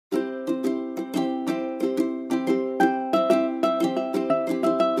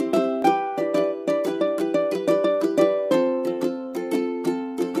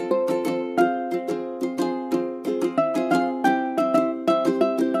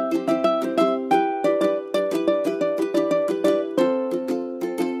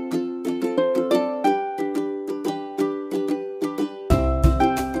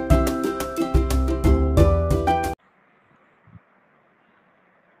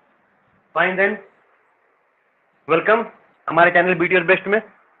Fine then, welcome हमारे channel BT और best में।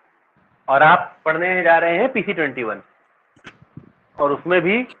 और आप पढ़ने जा रहे हैं PC21 और उसमें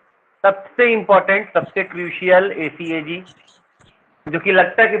भी सबसे इंपॉर्टेंट, सबसे क्रूशियल ACAG, जो कि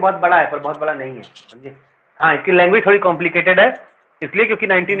लगता है कि बहुत बड़ा है पर बहुत बड़ा नहीं है, समझे। हाँ, इसकी लैंग्वेज थोड़ी कॉम्प्लिकेटेड है इसलिए क्योंकि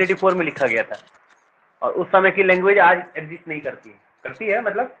 1984 में लिखा गया था और उस समय की लैंग्वेज आज एग्जिस्ट नहीं करती है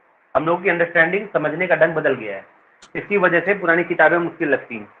मतलब हम लोगों की अंडरस्टैंडिंग, समझने का ढंग बदल गया है, इसकी वजह से पुरानी किताबें मुश्किल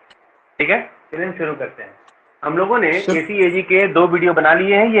लगती हैं। ठीक है, चलिए हम शुरू करते हैं। हम लोगों ने ACAG के 2 वीडियो बना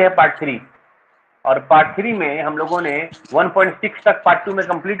लिए हैं, ये है पार्ट 3 और पार्ट 3 में हम लोगों ने 1.6 तक पार्ट 2 में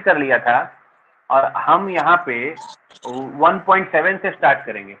कंप्लीट कर लिया था और हम यहाँ पे 1.7 से स्टार्ट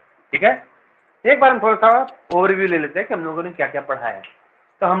करेंगे। ठीक है, एक बार हम थोड़ा सा ओवरव्यू ले लेते हैं कि हम लोगों ने क्या क्या पढ़ा है।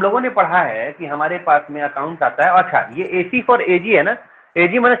 तो हम लोगों ने पढ़ा है कि हमारे पास में अकाउंट आता है। अच्छा, ये AC फॉर AG है ना,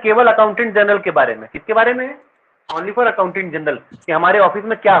 AG मतलब केवल अकाउंटेंट जनरल के बारे में। किसके बारे में? ओनली फॉर अकाउंटेंट जनरल, कि हमारे ऑफिस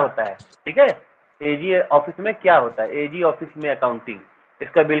में क्या होता है। ठीक है, AG ऑफिस में क्या होता है, AG ऑफिस में अकाउंटिंग,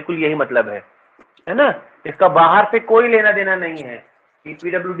 इसका बिल्कुल यही मतलब है ना। इसका बाहर से कोई लेना देना नहीं है कि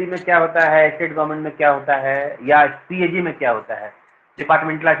PWD में क्या होता है, स्टेट गवर्नमेंट में क्या होता है, या CAG में क्या होता है,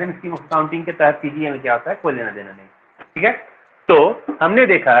 डिपार्टमेंटलाइजेशन स्कीम ऑफ अकाउंटिंग के तहत CGA में क्या होता है, कोई लेना देना नहीं। ठीक है, तो हमने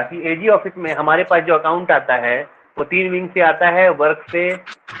देखा कि AG ऑफिस में हमारे पास जो अकाउंट आता है वो 3 विंग से आता है, वर्क से,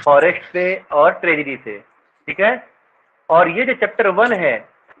 फॉरेस्ट से और ट्रेजरी से। ठीक है, और ये जो चैप्टर 1 है,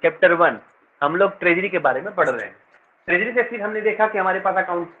 चैप्टर 1 हम लोग ट्रेजरी के बारे में पढ़ रहे हैं। ट्रेजरी से फिर हमने देखा कि हमारे पास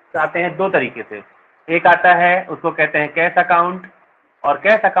अकाउंट आते हैं 2 तरीके से। एक आता है, उसको कहते हैं कैश अकाउंट, और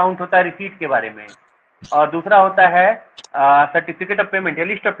कैश अकाउंट होता है रिसीट के बारे में, और दूसरा होता है सर्टिफिकेट ऑफ पेमेंट या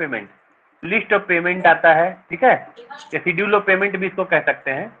list of payment. List of payment आता है, ठीक है, या शेड्यूल ऑफ पेमेंट भी इसको कह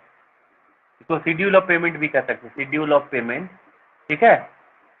सकते हैं, इसको शेड्यूल ऑफ पेमेंट भी कह सकते हैं, शेड्यूल ऑफ पेमेंट। ठीक है,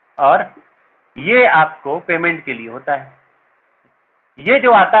 और ये आपको पेमेंट के लिए होता है। ये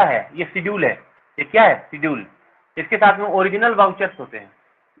जो आता है ये शेड्यूल है। ये क्या है? शेड्यूल। इसके साथ में ओरिजिनल वाउचर्स होते हैं,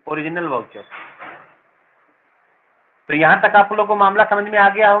 ओरिजिनल वाउचर। तो यहां तक आप लोगों को मामला समझ में आ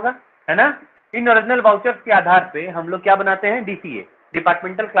गया होगा, है ना। इन ओरिजिनल वाउचर्स के आधार पे हम लोग क्या बनाते हैं? DCA,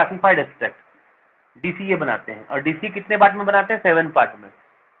 departmental classified abstract, DCA बनाते हैं। और DC कितने पार्ट में बनाते हैं? 7 पार्ट में,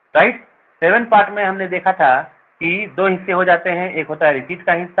 राइट। 7 पार्ट में हमने देखा था कि 2 हिस्से हो जाते हैं, एक होता है रिसीट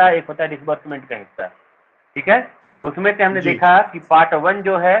का हिस्सा, एक होता है डिसबर्समेंट का हिस्सा। ठीक है, उसमें से हमने देखा कि पार्ट 1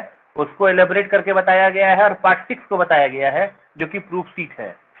 जो है उसको एलेबोरेट करके बताया गया है और पार्ट 6 को बताया गया है जो कि प्रूफ शीट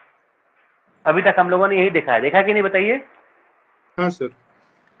है। अभी तक हम लोगों ने यही देखा है, देखा कि नहीं बताइए? हाँ सर,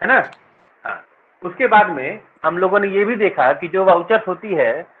 है ना। हाँ, उसके बाद में हम लोगों ने ये भी देखा कि जो वाउचर्स होती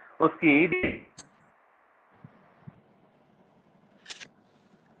है उसकी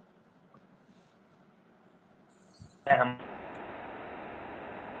हम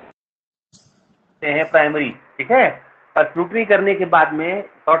हैं प्राइमरी। ठीक है, और स्क्रूटनी करने के बाद में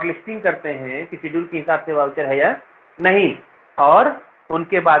शॉर्ट लिस्टिंग करते हैं कि शेड्यूल के हिसाब से वाउचर है या नहीं, और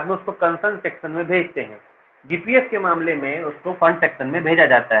उनके बाद में उसको कंसर्न सेक्शन में भेजते हैं। GPS के मामले में उसको फंड सेक्शन में भेजा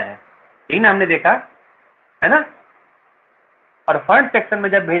जाता है, ठीक ना, हमने देखा है ना। और फंड सेक्शन में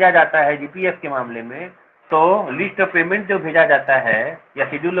जब भेजा जाता है GPS के मामले में, तो लिस्ट ऑफ पेमेंट जो भेजा जाता है या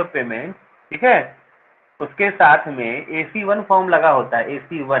शेड्यूल ऑफ पेमेंट, ठीक है, उसके साथ में AC1 फॉर्म लगा होता है,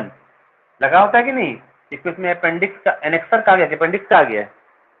 AC1 लगा होता है कि नहीं। इसमें अपेंडिक्स का एनेक्सर कहा गया, अपेंडिक्स कहा गया,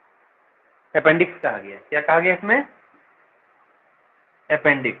 अपेंडिक्स कहा गया, क्या कहा गया इसमें?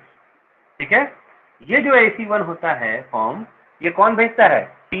 अपेंडिक्स। ठीक है, ये जो AC1 होता है फॉर्म, ये कौन भेजता है?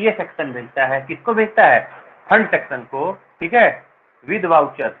 TA सेक्शन भेजता है। किसको भेजता है? फंड सेक्शन को। ठीक है, विद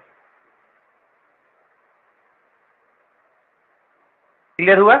वाउचर।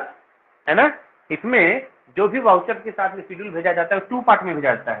 क्लियर हुआ, है ना। इसमें जो भी वाउचर के साथ में शेड्यूल भेजा जाता है 2 पार्ट में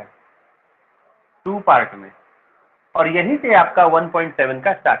भेजा जाता है, 2 पार्ट में, और यहीं से आपका 1.7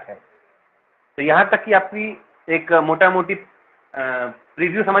 का स्टार्ट है। तो यहां तक कि आपकी एक मोटा मोटी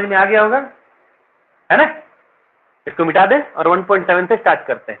प्रीव्यू समझ में आ गया होगा, है ना। इसको मिटा दें और 1.7 से स्टार्ट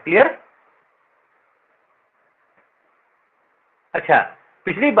करते हैं। क्लियर? अच्छा,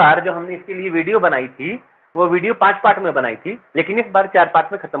 पिछली बार जो हमने इसके लिए वीडियो बनाई थी वो वीडियो 5 पार्ट में बनाई थी, लेकिन इस बार 4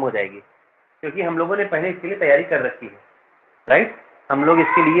 पार्ट में खत्म हो जाएगी, क्योंकि हम लोगों ने पहले इसके लिए तैयारी कर रखी है, राइट। हम लोग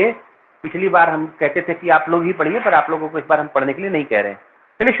इसके लिए पिछली बार हम कहते थे कि आप लोग ही पढ़िए, पर आप लोगों को इस बार हम पढ़ने के लिए नहीं कह रहे हैं।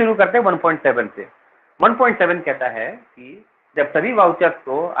 चलिए शुरू करते हैं 1.7 से। 1.7 कहता है कि जब सभी वाउचर्स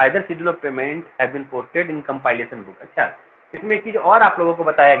को either schedule of payment have been posted in compilation book. अच्छा, इसमें एक चीज और आप लोगों को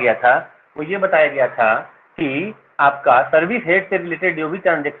बताया गया था, वो ये बताया गया था कि आपका सर्विस हेड से रिलेटेड जो भी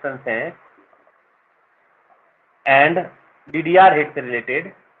ट्रांजेक्शन हैं एंड DDR हेड से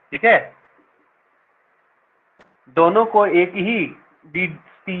रिलेटेड, ठीक है, दोनों को एक ही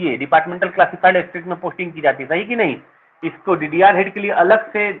DCA, डिपार्टमेंटल क्लासिफाइड एब्स्ट्रैक्ट में पोस्टिंग की जाती है, सही कि नहीं। इसको DDR हेड के लिए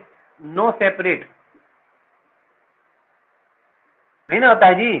अलग से नो सेपरेट नहीं ना होता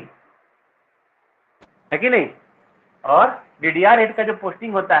है जी, है कि नहीं। और डीडीआर हेड का जो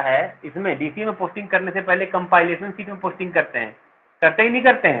पोस्टिंग होता है, इसमें डीसी में पोस्टिंग करने से पहले कंपाइलेशन सीट में पोस्टिंग करते हैं, करते ही नहीं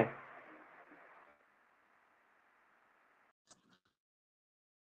करते हैं।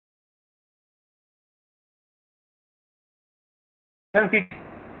 सीट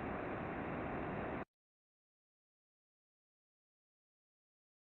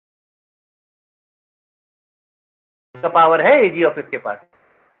का पावर है एजी ऑफिस के पास।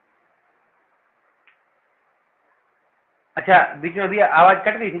 अच्छा, बीच में अभी आवाज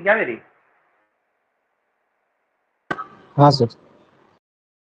कट गई थी क्या मेरी? हाँ सर।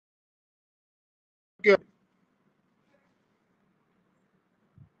 क्या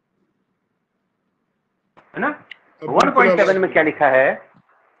है ना। अब बिल्कुल 1.7 आवाज में क्या लिखा है?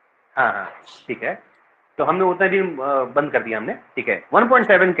 हाँ हाँ ठीक है, तो हमने उतना दिन बंद कर दिया हमने, ठीक है।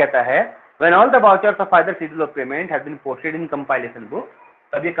 1.7 कहता है when all the vouchers of either schedule of payment have been posted in compilation book।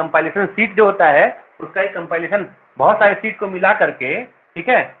 अब ये कंपाइलेशन सीट जो होता है, उसका एक कंपाइलेशन बहुत सारे सीट को मिला करके, ठीक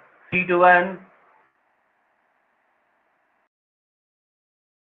है, सीट 1,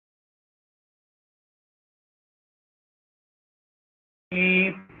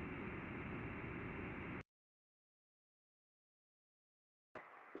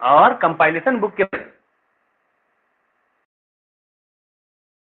 और कंपाइलेशन बुक के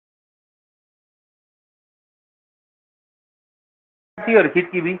और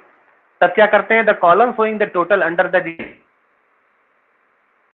सीट की भी। तब क्या करते हैं, the column showing the total under the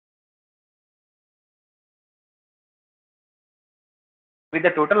with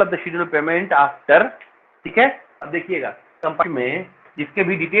the total of the schedule payment after, ठीक है। अब देखिएगा कंपाइल में जिसके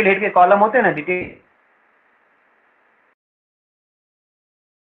भी डिटेल हेड के कॉलम होते हैं ना, डिटेल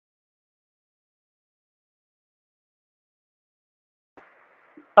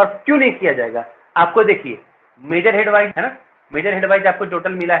और क्यों नहीं किया जाएगा, आपको देखिए मेजर हेड वाइज है ना, मेजर हेड वाइज आपको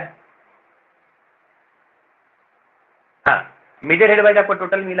टोटल मिला है, हाँ मेजर हेड वाइज आपको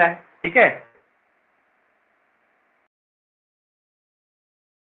टोटल मिला है, ठीक है।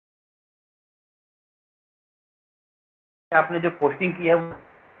 आपने जो पोस्टिंग की है वो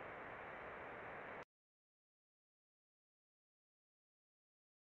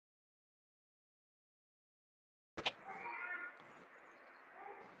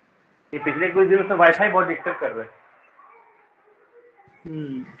ये पिछले कुछ दिनों से वाईफाई बहुत डिस्टर्ब कर रहे हैं।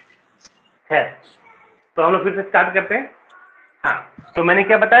 तो हम लोग फिर से स्टार्ट करते हैं। हाँ, तो मैंने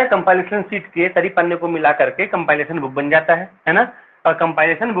क्या बताया, कंपाइलेशन सीट के सभी पन्ने को मिला करके कंपाइलेशन बुक बन जाता है ना। और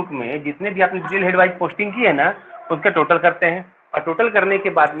कंपाइलेशन बुक में जितने भी आपने डिटेल हेड वाइज पोस्टिंग की है ना, उसका टोटल करते हैं, और टोटल करने के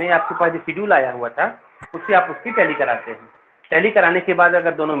बाद में आपके पास जो शेड्यूल आया हुआ था उससे आप उसकी टैली कराते हैं। टैली कराने के बाद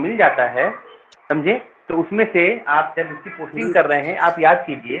अगर दोनों मिल जाता है, समझे, तो उसमें से आप जब उसकी पोस्टिंग कर रहे हैं, आप याद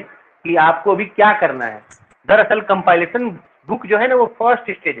कीजिए कि आपको अभी क्या करना है। दरअसल कंपाइलेशन बुक जो है ना, वो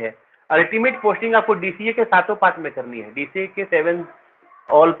फर्स्ट स्टेज है। अल्टीमेट पोस्टिंग आपको डीसीए के सातों पार्ट में करनी है, डीसीए के 7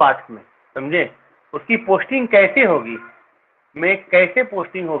 ऑल पार्ट में, समझे। उसकी पोस्टिंग कैसे होगी, में कैसे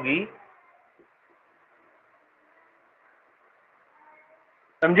पोस्टिंग होगी,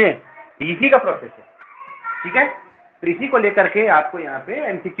 समझे, इसी का प्रोसेस है, ठीक है। तो इसी को लेकर के आपको यहाँ पे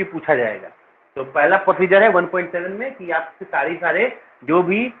एमसीक्यू पूछा जाएगा। तो पहला प्रोसीजर है 1.7 में कि आप सारे जो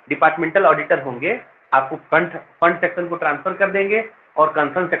भी डिपार्टमेंटल ऑडिटर होंगे, आपको फंड सेक्शन को ट्रांसफर कर देंगे और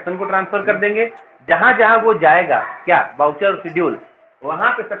कंसर्न सेक्शन को ट्रांसफर कर देंगे। जहां जहां वो जाएगा, क्या वाउचर शेड्यूल,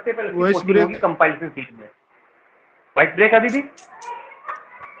 वहां पे सबसे पहले उसकी पोस्टिंग होगी कंपाइलेशन सीट में। वाइट ब्रेक अभी भी,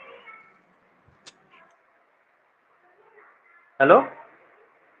 हेलो,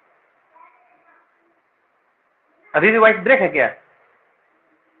 अभी भी वाइट ब्रेक है क्या?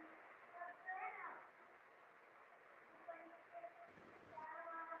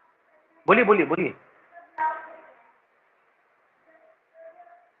 बोलिए बोलिए बोलिए।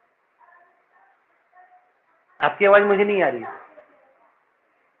 आपकी आवाज मुझे नहीं आ रही,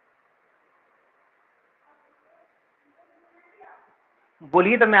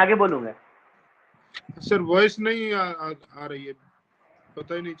 बोलिए तब मैं आगे बोलूंगा। सर वॉइस नहीं आ रही है,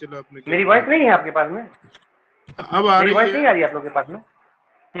 पता ही नहीं चला आपने क्या मेरी बोला। वॉइस नहीं है आपके पास में? अब आ मेरी रही वॉइस है, नहीं आ रही आप लोगों के पास में?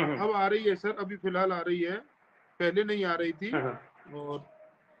 अब आ रही है सर, अभी फिलहाल आ रही है, पहले नहीं आ रही थी। और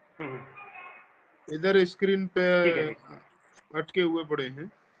इधर स्क्रीन पे ठीक है, अटके हुए पड़े हैं।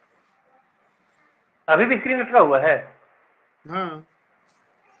 अभी भी स्क्रीन अटका हुआ है? हाँ,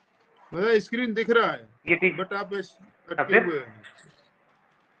 मतलब स्क्रीन दिख रहा है, ये ठीक, बट आप अटके फिर हुए हैं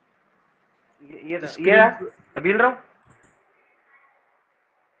ये स्क्रीन पे। अभी हिल रहा हूँ।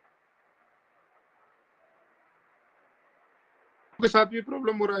 के साथ भी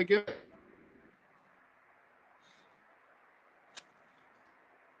प्रॉब्लम हो रहा है क्या?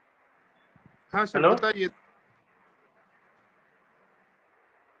 हाँ सर हेलो बताइए।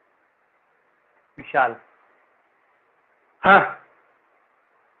 विशाल, हाँ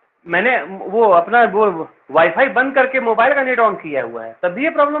मैंने वो अपना वो वाईफाई बंद करके मोबाइल का नेट ऑन किया हुआ है, तब भी ये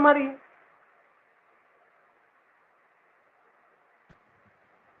प्रॉब्लम आ रही है।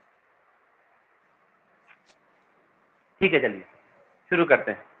 ठीक है चलिए शुरू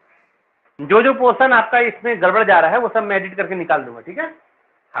करते हैं। जो जो पोर्शन आपका इसमें गड़बड़ जा रहा है वो सब मैं एडिट करके निकाल दूंगा, ठीक है।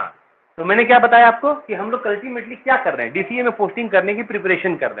 हाँ, तो मैंने क्या बताया आपको कि हम लोग अल्टीमेटली क्या कर रहे हैं, डीसीए में पोस्टिंग करने की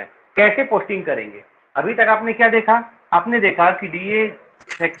प्रिपरेशन कर रहे हैं। कैसे पोस्टिंग करेंगे? अभी तक आपने क्या देखा? आपने देखा कि डीए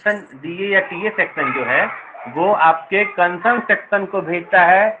सेक्शन, डीए या टीए सेक्शन जो है वो आपके कंसर्न सेक्शन को भेजता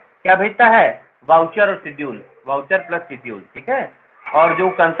है। क्या भेजता है? वाउचर और शेड्यूल, वाउचर प्लस शेड्यूल, ठीक है। और जो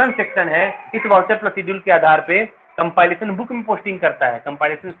कंसर्न सेक्शन है इस वाउचर प्लस शेड्यूल के आधार पे कंपाइलेशन बुक में पोस्टिंग करता है।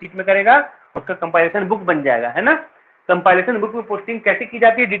 कंपाइलेशन सीट में करेगा, उसका कंपाइलेशन बुक बन जाएगा, है ना। कंपाइलेशन बुक में पोस्टिंग कैसे की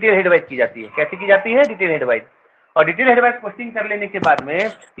जाती है? डिटेल हेडवाइज की जाती है। कैसे की जाती है? डिटेल हेडवाइज। और डिटेल हेडवाइज पोस्टिंग कर लेने के बाद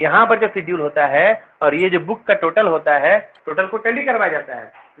में यहाँ पर जो शेड्यूल होता है और ये जो बुक का टोटल होता है, टोटल को टैली करवाया जाता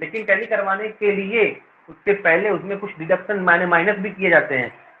है। लेकिन टैली करवाने के लिए उसके पहले उसमें कुछ डिडक्शन माने माइनस भी किए जाते हैं।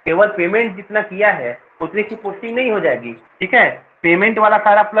 केवल पेमेंट जितना किया है उतनी की पोस्टिंग नहीं हो जाएगी, ठीक है। पेमेंट वाला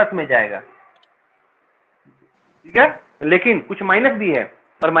सारा प्लस में जाएगा, ठीक है। लेकिन कुछ माइनस भी है,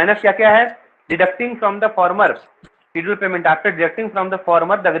 और माइनस क्या क्या है? Deducting from the former schedule payment, after deducting from the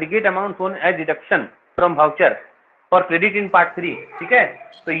former the aggregate amount shown as deduction from voucher for credit in part 3, ठीक है।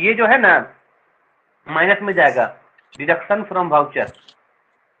 तो ये जो है ना माइनस में जाएगा, डिडक्शन फ्रॉम वाउचर।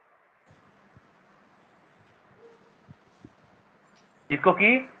 इसको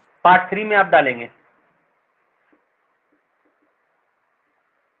कि पार्ट 3 में आप डालेंगे,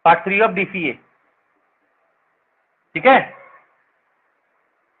 पार्ट 3 ऑफ डीसीए, ठीक है।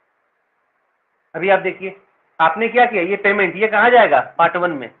 अभी आप देखिए आपने क्या किया, ये पेमेंट ये कहाँ जाएगा? पार्ट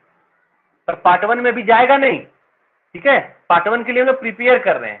 1 में। पर पार्ट 1 में भी जाएगा नहीं, ठीक है। पार्ट 1 के लिए हम लोग प्रिपेयर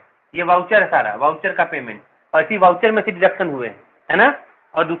कर रहे हैं। ये वाउचर है सारा, वाउचर का पेमेंट, और इसी वाउचर में से डिडक्शन हुए हैं, है ना।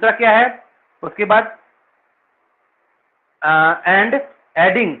 और दूसरा क्या है उसके बाद? And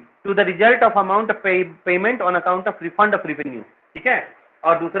adding to the result of amount payment on account of refund of revenue, ठीक है।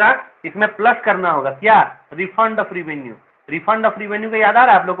 और दूसरा इसमें प्लस करना होगा, क्या? Refund of revenue. Refund of revenue का याद आ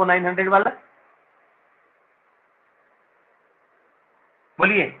रहा है आप लोग को 900 वाला?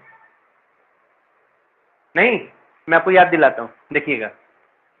 बोलिए। नहीं, मैं आपको याद दिलाता हूं, देखिएगा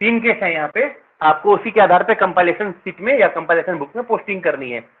 3 केस है यहाँ पे। आपको उसी के आधार पे कंपाइलेशन सीट में या कंपाइलेशन बुक में पोस्टिंग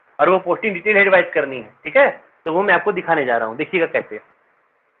करनी है, और वो पोस्टिंग डिटेल एडवाइज करनी है, ठीक है। तो वो मैं आपको दिखाने जा रहा हूँ, देखिएगा कैसे।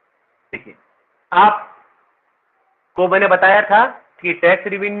 देखिए आप को मैंने बताया था कि tax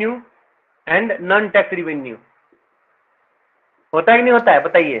revenue and non tax revenue होता है कि नहीं होता है,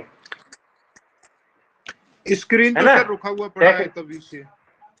 बताइए। स्क्रीन है तो ना, सर रुका हुआ पड़ा है तभी से।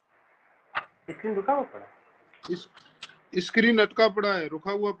 स्क्रीन रुका हुआ पड़ा, स्क्रीन अटका पड़ा है,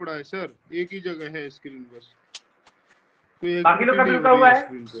 रुका हुआ पड़ा है सर, एक ही जगह है स्क्रीन, बस कोई बाकी लोग एक्टिविटी का भी नहीं हो रुका रही हुआ है है?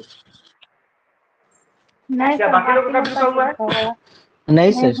 स्क्रीन पर। नहीं क्या सर, बाकी लोगों का भी रुका हुआ है?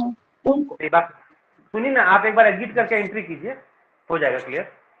 नहीं सर। ये बात सुनिए ना, आप एक बार एग्जिट करके एंट्री कीजिए, हो जाएगा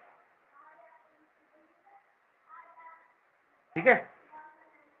क्लियर, ठीक है।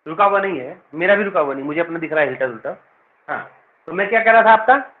 रुका हुआ नहीं है, मेरा भी रुका हुआ नहीं, मुझे अपना दिख रहा है हिलता जुलता। हाँ, तो मैं क्या कह रहा था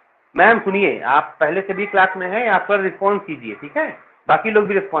आपका? मैम सुनिए, आप पहले से भी क्लास में हैं, आप पर रिस्पॉन्स कीजिए, ठीक है। बाकी लोग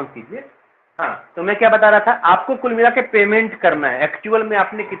भी रिस्पॉन्स कीजिए। हाँ, तो मैं क्या बता रहा था, आपको कुल मिला के पेमेंट करना है। एक्चुअल में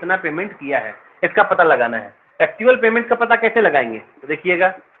आपने कितना पेमेंट किया है इसका पता लगाना है। एक्चुअल पेमेंट का पता कैसे लगाएंगे? तो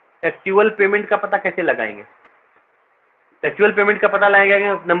देखिएगा, एक्चुअल पेमेंट का पता कैसे लगाएंगे? एक्चुअल पेमेंट का पता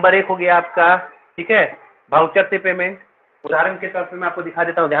लगाएंगे, नंबर 1 हो गया आपका, ठीक है, वाउचर से पेमेंट। उदाहरण के तौर पे मैं आपको दिखा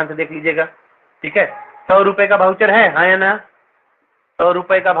देता हूँ, ध्यान से देख लीजिएगा, ठीक है। 100 रुपए का वाउचर है, हाँ या ना? 100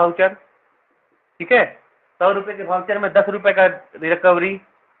 रुपए का वाउचर, ठीक है। 100 रुपए के वाउचर में 10 रुपए का रिकवरी,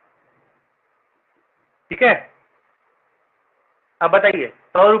 ठीक है। अब बताइए,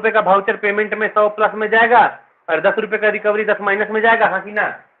 100 रुपए का वाउचर पेमेंट में 100 प्लस में जाएगा, और 10 रुपए का रिकवरी 10 माइनस में जाएगा, हाँ कि ना?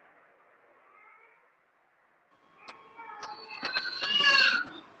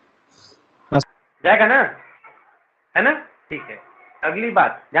 जाएगा ना, है ना, ठीक है। अगली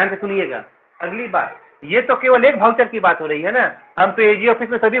बात ध्यान से सुनिएगा, अगली बात, ये तो केवल एक वाउचर की बात हो रही है ना। हम तो एजी ऑफिस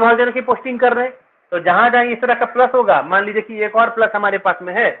में सभी वाउचर की पोस्टिंग कर रहे हैं, तो जहां जहां इस तरह का प्लस होगा, मान लीजिए कि एक और प्लस हमारे पास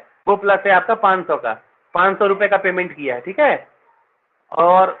में है, वो प्लस है आपका 500 का, 500 रुपए का पेमेंट किया है, ठीक है।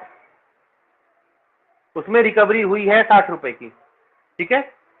 और उसमें रिकवरी हुई है 60 रुपए की, ठीक है।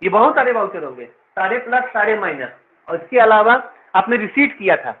 ये बहुत सारे वाउचर होंगे, सारे प्लस सारे माइनस। और इसके अलावा आपने रिसीट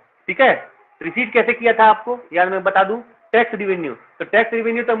किया था, ठीक है। रिसीट कैसे किया था आपको यार मैं बता दूं, टैक्स रिवेन्यू। तो टैक्स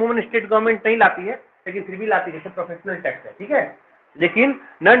रिवेन्यू तो अमूमन स्टेट गवर्नमेंट नहीं लाती है, लेकिन फिर भी लाती है, जैसे प्रोफेशनल टैक्स है, ठीक है। लेकिन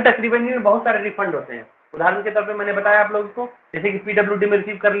नॉन टैक्स रेवेन्यू में बहुत सारे रिफंड होते हैं। उदाहरण के तौर पे मैंने बताया आप लोगों को, जैसे कि पीडब्ल्यूडी में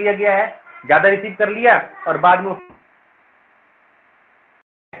रिसीव कर लिया गया है, ज्यादा रिसीव कर लिया और बाद में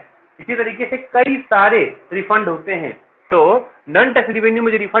इसी तरीके से कई सारे रिफंड होते हैं। तो नॉन टैक्स रेवेन्यू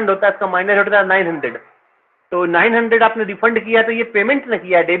में जो रिफंड होता है उसका माइनस होता है 900। तो 900 आपने रिफंड किया तो ये पेमेंट नहीं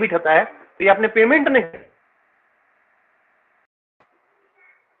किया, डेबिट होता है, तो ये आपने पेमेंट नहीं।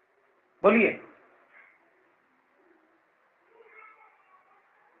 बोलिए,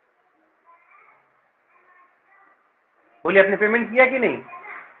 बोलिए, आपने पेमेंट किया कि नहीं?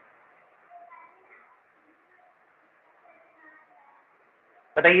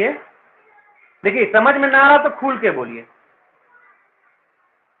 बताइए। देखिए, समझ में ना आ रहा तो खुल के बोलिए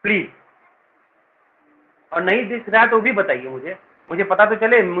प्लीज, और नहीं दिख रहा तो भी बताइए मुझे, मुझे पता तो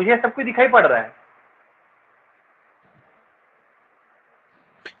चले, मुझे सब कुछ दिखाई पड़ रहा है।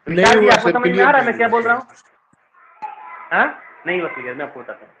 नहीं विशाल जी, हुआ आपको सर, समझ में आ क्लियर रहा है नहीं मैं क्या हुआ बोल रहा सर। हूँ? हाँ, नहीं हुआ क्लियर, मैं आपको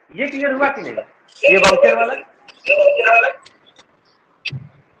बताता हूँ। ये क्लियर हुआ कि नहीं? ये वाउचर वाला,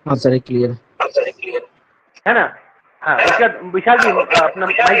 हाँ सर, क्लियर है ना? हाँ, उसका विशाल जी अपना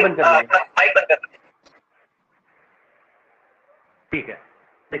माइक बंद कर दीजिए। ठीक है,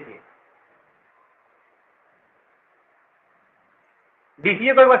 देखिए,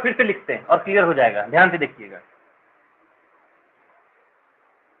 डीसीए को एक बार फिर से लिखते हैं और क्लियर हो जाएगा, ध्यान से देखिएगा।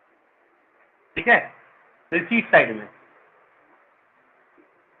 ठीक है, रिसीट साइड में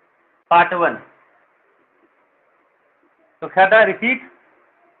पार्ट 1 तो क्या था? रिसीट,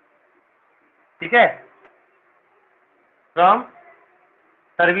 ठीक है, फ्रॉम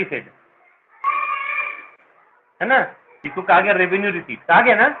सर्विसेज, है ना? इसको कहा गया रेवेन्यू रिसीट, कहा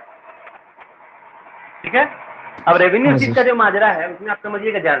गया ना? ठीक है। अब रेवेन्यू हाँ रिसीट का सर। जो माजरा है उसमें आप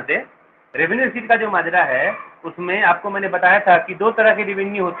समझिएगा ध्यान से। रेवेन्यू रिसीट का जो माजरा है उसमें आपको मैंने बताया था कि दो तरह के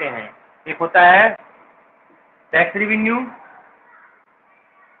रेवेन्यू होते हैं। एक होता है टैक्स रेवेन्यू,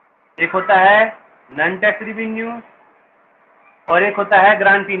 एक होता है नॉन टैक्स रेवेन्यू, और एक होता है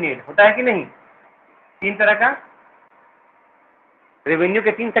ग्रांटी नेट। होता है कि नहीं? तीन तरह का रेवेन्यू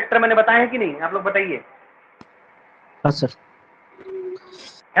के 3 सेक्टर मैंने बताए हैं कि नहीं? आप लोग बताइए, हाँ सर।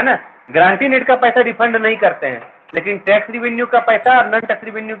 है ना? ग्रांटी नेट का पैसा रिफंड नहीं करते हैं, लेकिन टैक्स रेवेन्यू का पैसा और नॉन टैक्स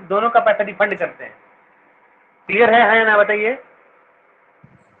रेवेन्यू दोनों का पैसा रिफंड करते हैं। क्लियर है या ना? बताइए।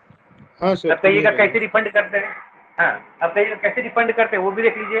 हाँ सर, अब कहिएगा क्लियर है। कैसे रिफंड करते हैं। हाँ, अब कहिएगा कैसे रिफंड करते हैं वो भी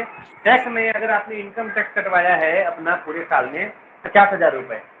देख लीजिए। टैक्स में अगर आपने इनकम टैक्स कटवाया है अपना पूरे साल में 50,000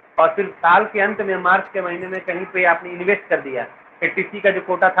 रुपए, और फिर साल के अंत में मार्च के महीने में कहीं पे आपने इन्वेस्ट कर दिया, एटीसी का जो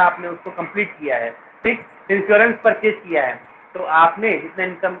कोटा था आपने उसको कंप्लीट किया है, ठीक, इंश्योरेंस परचेज किया है, तो आपने जितना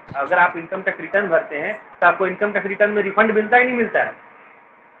इनकम, अगर आप इनकम टैक्स रिटर्न भरते हैं तो आपको इनकम टैक्स रिटर्न में रिफंड मिलता है नहीं मिलता है?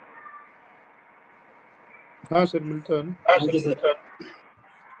 हाँ सर, मिलता है ना। हाँ जी सर।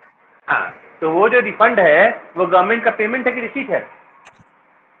 हाँ, तो वो जो रिफंड है वो गवर्नमेंट का पेमेंट है कि रिसीट है?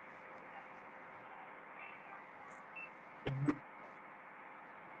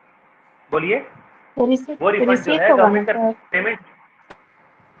 बोलिए। वो रिफंड जो रिसीट है होगा ना गवर्नमेंट का सर? पेमेंट,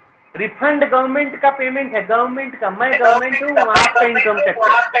 रिफंड गवर्नमेंट का पेमेंट है, गवर्नमेंट का। मैं गवर्नमेंट हूँ, वहाँ आपका इनकम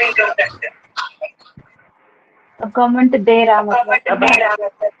टैक्स है। गवर्नमेंट दे रहा मतलब अब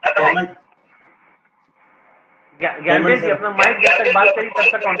पेमेंट ज्ञानदेव जी अपना माइक जब तक बात करी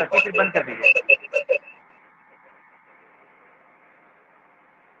तब तक ऑन रखिए, फिर बंद कर दीजिए।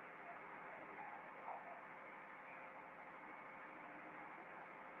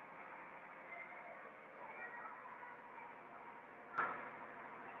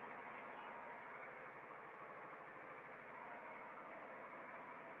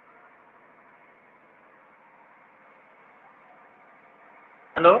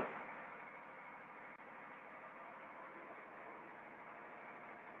 Hello,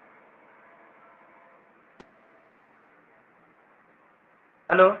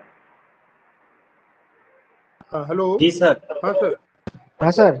 hello. हाँ, हेलो। जी सर। हाँ सर।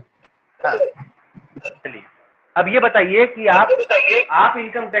 हाँ सर। हाँ, चलिए, अब ये बताइए कि आप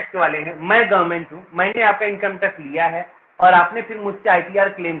इनकम टैक्स वाले हैं, मैं गवर्नमेंट हूँ, मैंने आपका इनकम टैक्स लिया है और आपने फिर मुझसे आईटीआर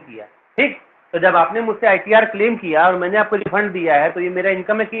क्लेम किया, ठीक? तो जब आपने मुझसे आईटीआर क्लेम किया और मैंने आपको रिफंड दिया है, तो ये मेरा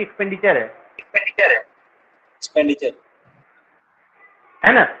इनकम है कि एक्सपेंडिचर है? एक्सपेंडिचर।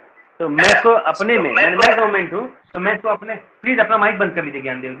 है ना? तो मैं तो अपने में, मैं गवर्नमेंट हूँ, तो मैं तो अपने, प्लीज अपना माइक बंद कर लीजिए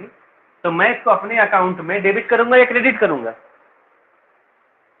ज्ञानदेव जी। तो मैं इसको अपने अकाउंट में डेबिट करूंगा या क्रेडिट करूंगा?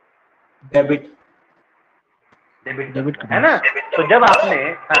 डेबिट। डेबिट डेबिट करूंगा, है करेंगे। ना? तो जब आपने,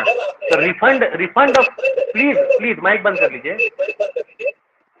 हाँ, तो refund refund of, please please mic बंद कर लीजिए।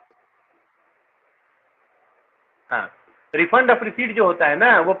 हाँ, रिफंड ऑफ रिसीट जो होता है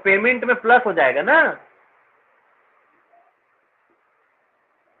ना वो पेमेंट में प्लस हो जाएगा ना।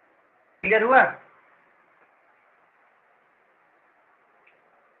 क्लियर हुआ?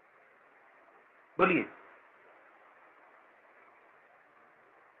 बोलिए,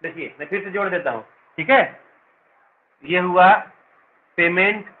 देखिए मैं फिर से जोड़ देता हूं, ठीक है। ये हुआ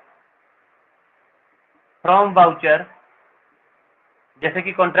पेमेंट फ्रॉम वाउचर, जैसे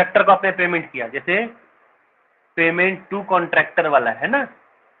कि कॉन्ट्रैक्टर को आपने पेमेंट किया, जैसे पेमेंट टू कॉन्ट्रैक्टर वाला है ना,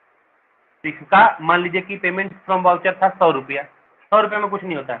 इसका मान लीजिए कि पेमेंट फ्रॉम वाउचर था 100 रुपया, 100 रुपये में कुछ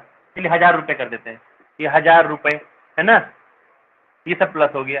नहीं होता, चलिए 1000 रुपये कर देते हैं, ये 1000 रुपये है ना, ये सब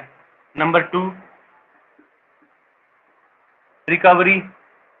प्लस हो गया। नंबर 2 रिकवरी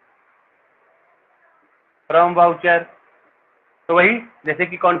फ्रॉम वाउचर, तो वही जैसे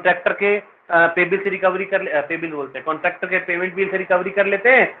कि कॉन्ट्रैक्टर के पे बिल से रिकवरी कर ले, पे बिल बोलते हैं, कॉन्ट्रैक्टर के पेमेंट बिल से रिकवरी कर लेते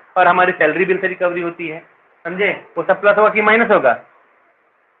हैं और हमारी सैलरी बिल से रिकवरी होती है, समझे। वो सब प्लस होगा कि माइनस होगा,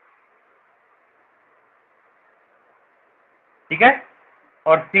 ठीक है।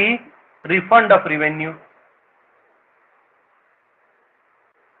 और सी रिफंड ऑफ रिवेन्यू,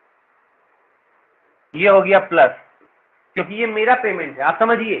 ये हो गया प्लस, क्योंकि ये मेरा पेमेंट है, आप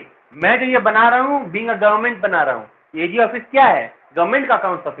समझिए। मैं जो ये बना रहा हूँ बीइंग अ गवर्नमेंट बना रहा हूँ, एजी ऑफिस क्या है, गवर्नमेंट का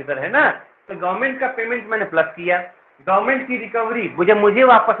अकाउंट्स ऑफिसर है ना, तो गवर्नमेंट का पेमेंट मैंने प्लस किया, गवर्नमेंट की रिकवरी मुझे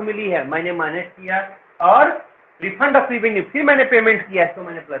वापस मिली है, मैंने माइनस किया, और रिफंड ऑफ रिवेन्यू फिर मैंने पेमेंट किया है तो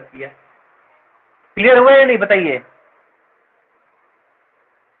मैंने प्लस किया। क्लियर हुआ या नहीं बताइए।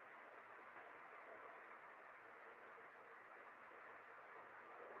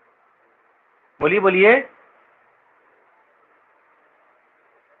 बोलिए बोलिए।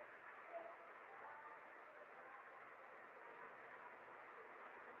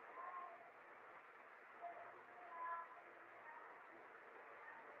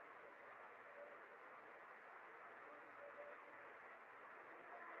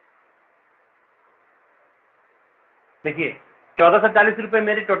 देखिए 1440 रुपए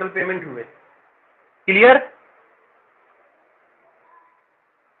मेरे टोटल पेमेंट हुए, क्लियर।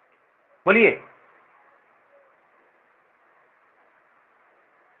 बोलिए,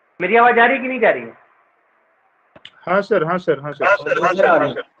 मेरी आवाज आ रही है कि नहीं जा रही है। हाँ सर, हाँ सर, हाँ सर, हाँ सर,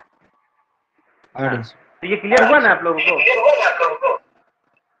 हाँ सर। हाँ, तो ये क्लियर हुआ ना आप लोगों को।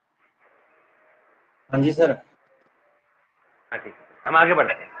 हाँ जी सर। हाँ ठीक है, हम आगे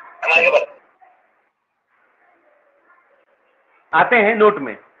बढ़ते हैं। आते हैं नोट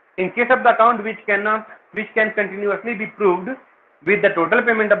में। In case of the account which can continuously be proved with the total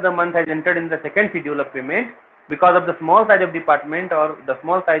payment of the month has entered in the second schedule of payment because of the small size of department or the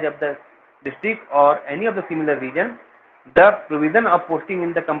small size of the district or any of the similar region, the provision of posting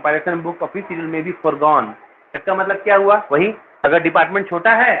in the comparison book of each schedule may be foregone। इसका मतलब क्या हुआ, वही अगर department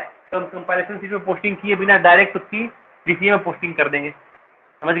छोटा है तो हम कंपैरिजन शीट में पोस्टिंग किए बिना डायरेक्ट उसकी डीसीए में पोस्टिंग कर देंगे,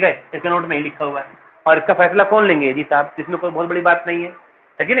 समझ गए। इसके नोट में ही लिखा हुआ है, और इसका फैसला कौन लेंगे जी साहब, इसमें कोई बहुत बड़ी बात नहीं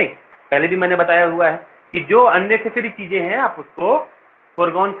है कि नहीं। पहले भी मैंने बताया हुआ है कि जो अननेसेसरी चीजें हैं आप उसको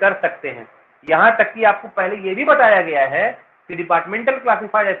फोरगॉन कर सकते हैं। यहाँ तक कि आपको पहले ये भी बताया गया है कि डिपार्टमेंटल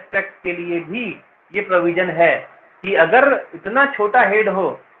क्लासिफाइड एब्स्ट्रैक्ट के लिए भी ये प्रोविजन है कि अगर इतना छोटा हेड हो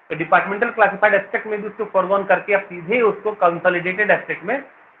तो डिपार्टमेंटल क्लासिफाइड एब्स्ट्रैक्ट में भी उसको फोरगॉन करके आप सीधे उसको कंसोलिडेटेड एब्स्ट्रैक्ट में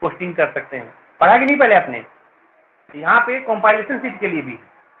पोस्टिंग कर सकते हैं। पढ़ा कि नहीं पहले आपने, यहाँ पे कंपाइलेशन शीट के लिए भी।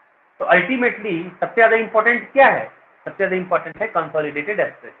 तो अल्टीमेटली सबसे ज्यादा इंपॉर्टेंट क्या है, सबसे ज्यादा इंपॉर्टेंट है कंसोलिडेटेड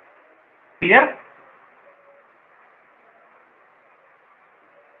एब्स्ट्रैक्ट। क्लियर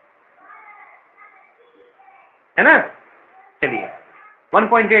है ना। चलिए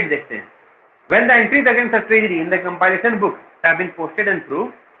 1.8 देखते हैं। When the entries against the treasury in the compilation book have been posted and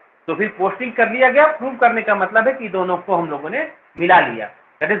proved, तो फिर पोस्टिंग कर लिया गया। प्रूव करने का मतलब है कि दोनों को हम लोगों ने मिला लिया,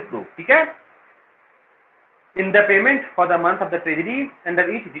 दैट इज प्रूव, ठीक है। In the payment for the month of the treasury under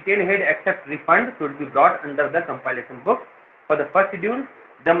each detail head except refund should be brought under the compilation book for the first schedule.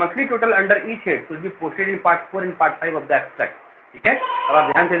 The monthly total under each head should be posted in part 4 and part 5 of the abstract, ठीक है। अब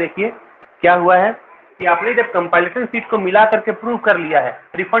आप ध्यान से देखिए क्या हुआ है कि आपने जब कंपाइलेशन शीट को मिला करके प्रूव कर लिया है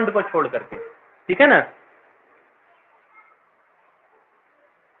रिफंड को छोड़ करके, ठीक है ना।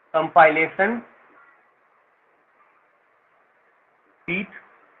 कंपाइलेशन शीट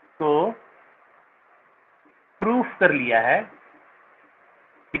को प्रूफ कर लिया है,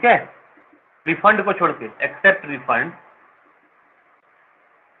 ठीक है, रिफंड को छोड़ के, एक्सेप्ट रिफंड,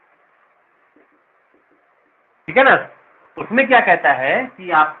 ठीक है ना। उसमें क्या कहता है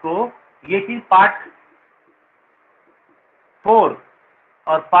कि आपको ये चीज पार्ट 4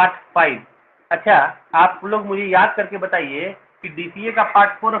 और पार्ट 5, अच्छा आप लोग मुझे याद करके बताइए कि डीसीए का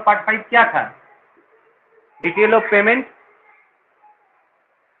पार्ट 4 और पार्ट 5 क्या था। डिटेल ऑफ पेमेंट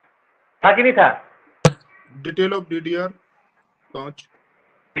था कि नहीं था, detail of DDR 5,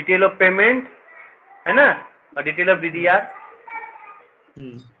 detail of payment है ना, और डिटेल ऑफ डीडीआर,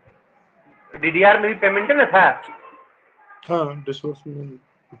 डीडीआर में भी पेमेंट है ना था। हाँ डिस्बर्समेंट,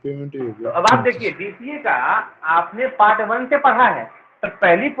 पेमेंट ही हो तो गया। अब आप देखिए डीसीए का आपने पार्ट 1 से पढ़ा है, तो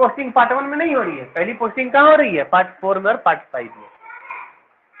पहली पोस्टिंग पार्ट 1 में नहीं हो रही है, पहली पोस्टिंग कहाँ हो रही है? पार्ट 4 में और पार्ट 5 में,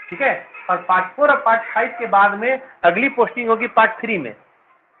 ठीक है। और पार्ट 4 और पार्ट 5 के बाद में अगली पोस्टिंग होगी पार्ट 3 में,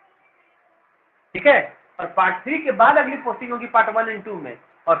 ठीक है। और पार्ट 3 के बाद अगली पोस्टिंग होगी पार्ट 1 एंड 2 में,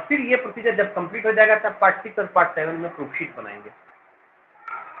 और फिर ये प्रोसीजर जब कंप्लीट हो जाएगा तब पार्ट 6 और पार्ट 7 में प्रूफ शीट बनाएंगे।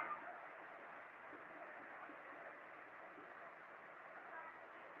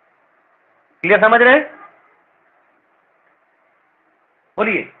 क्लियर समझ रहे हैं?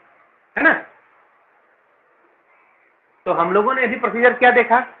 बोलिए, है ना। तो हम लोगों ने अभी प्रोसीजर क्या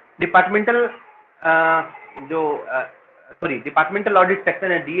देखा? डिपार्टमेंटल डिपार्टमेंटल ऑडिट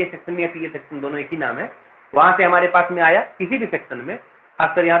सेक्शन है, डीए सेक्शन या टीए सेक्शन, दोनों एक ही नाम है। वहां से हमारे पास में आया किसी भी सेक्शन में,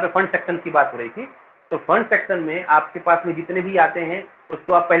 खासकर यहाँ पे फंड सेक्शन की बात हो रही थी, तो फंड सेक्शन में आपके पास में जितने भी आते हैं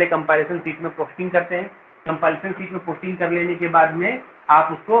उसको आप पहले कंपैरिजन शीट में पोस्टिंग करते हैं। कंपैरिजन शीट में पोस्टिंग कर लेने के बाद में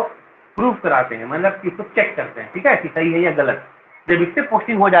आप उसको प्रूव कराते हैं, मतलब कि उसको चेक करते हैं, ठीक है, कि सही है या गलत। जब इससे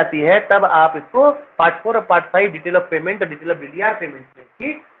पोस्टिंग हो जाती है तब आप इसको पार्ट 4 और पार्ट 5 डिटेल ऑफ पेमेंट और डिटेल ऑफ डीडीआर पेमेंट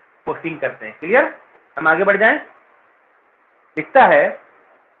की पोस्टिंग करते हैं। क्लियर? हम आगे बढ़ जाएं। लिखता है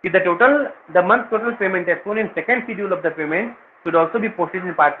कि the month total payment as shown in second schedule of the payment should also be posted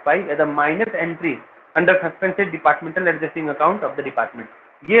in part 5 as a minus entry under suspended departmental adjusting account of the department।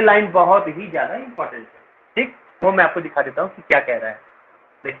 ये line बहुत ही ज्यादा important है, ठीक। वो मैं आपको दिखा देता हूँ कि क्या कह रहा है,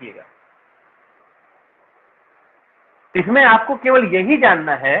 देखिएगा। इसमें आपको केवल यही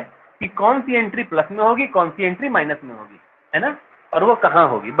जानना है कि कौन सी एंट्री प्लस में होगी, कौन सी एंट्री माइनस में होगी, है ना, और वो कहाँ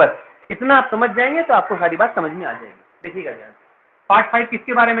होगी। बस इतना आप समझ जाएंगे तो आपको सारी बात समझ में आ जाएगी। देखिएगा ध्यान। पार्ट 5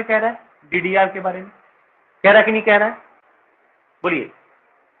 किसके बारे में कह रहा है? डीडीआर के बारे में कह रहा है कि नहीं कह रहा है? बोलिए,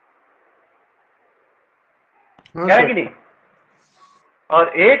 हाँ कह रहा है सर। कि नहीं?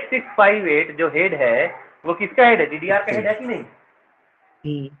 और 8658 जो हेड है वो किसका हेड है? डीडीआर का हेड है कि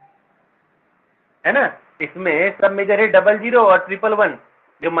नहीं? है ना। इसमें सब मेजर हेड 00 और 111,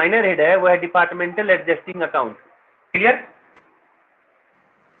 जो माइनर हेड है वो है डिपार्टमेंटल एडजस्टिंग अकाउंट। क्लियर?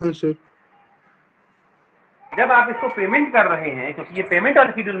 हाँ सर। जब आप इसको पेमेंट कर रहे हैं, क्योंकि ये पेमेंट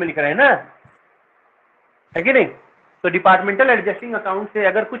वाले शेड्यूल में लिख रहे हैं ना, है कि नहीं, तो डिपार्टमेंटल एडजस्टिंग अकाउंट से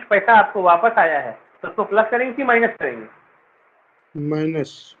अगर कुछ पैसा आपको वापस आया है तो उसको प्लस करेंगे कि माइनस करेंगे?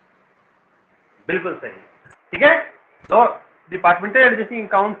 माइनस। बिल्कुल सही, ठीक है। तो डिपार्टमेंटल एडजस्टिंग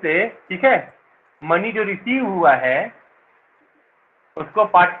अकाउंट से, ठीक है, मनी जो रिसीव हुआ है उसको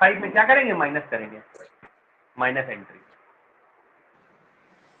पार्ट 5 में क्या करेंगे? माइनस करेंगे, माइनस एंट्री।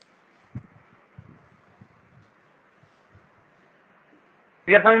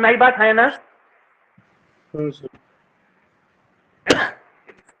 क्लियर? समझ में आई बात, है ना? हाँ सर। है ना।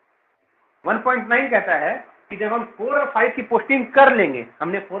 1.9 कहता है कि जब हम 4 और 5 की पोस्टिंग कर लेंगे,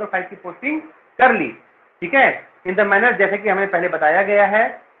 हमने 4 और 5 की पोस्टिंग कर ली, ठीक है, इन द मैनर जैसे कि हमें पहले बताया गया है,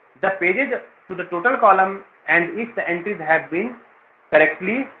 the pages to the total column and if the entries have been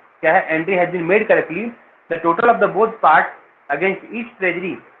correctly, क्या है, entry has been made correctly, the total of the both part against each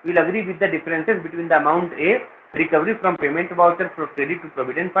treasury will agree with the differences between the amount A recovery from payment voucher for credit to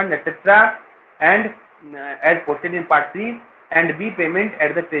provident fund etc and as posted in part 3 and B payment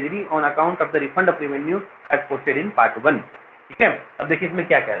at the treasury on account of the refund of revenue as posted in part 1। ठीक है। अब देखिए इसमें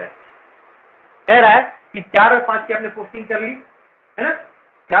क्या कह रहा है। कह रहा है कि 4 और 5 की आपने पोस्टिंग कर ली, है ना।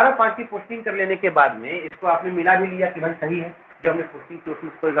 4 और 5 की पोस्टिंग कर लेने के बाद में इसको आपने मिला भी लिया कि भाई सही है, जो हमने पोस्टिंग की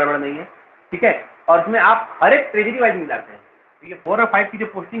उसमें कोई गड़बड़ नहीं है, ठीक है। और उसमें आप हर एक ट्रेजरी वाइज मिलाते हैं। तो ये 4 और 5 की जो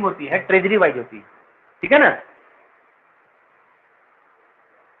पोस्टिंग होती है ट्रेजरी वाइज होती है, ठीक है ना।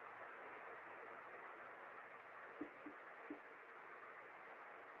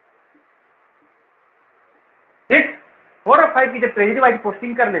 ठीक, 4 और 5 की जब ट्रेजरी वाइज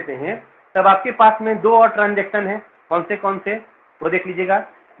पोस्टिंग कर लेते हैं तब आपके पास में 2 और ट्रांजेक्शन है। कौन से वो देख लीजिएगा।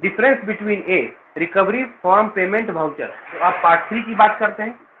 Difference between A recovery from payment voucher, तो आप पार्ट 3 की बात करते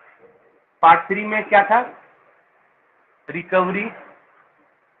हैं। पार्ट 3 में क्या था? रिकवरी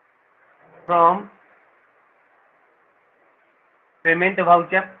फ्रॉम पेमेंट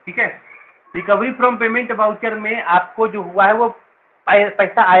वाउचर, ठीक है। रिकवरी फ्रॉम पेमेंट वाउचर में आपको जो हुआ है वो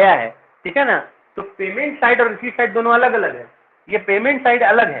पैसा आया है, ठीक है ना। तो पेमेंट साइड और रिसीट साइड दोनों अलग अलग है। ये पेमेंट साइड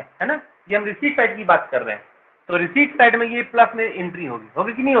अलग है ना। ये हम रिसीट साइड की बात कर रहे हैं। तो रिसीट साइड में ये प्लस में एंट्री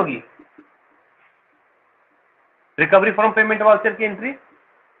होगी कि नहीं होगी? रिकवरी फ्रॉम पेमेंट वाउचर की एंट्री,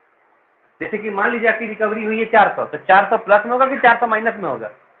 जैसे कि मान लीजिए आपकी रिकवरी हुई है 400, तो 400 प्लस में होगा कि 400 माइनस में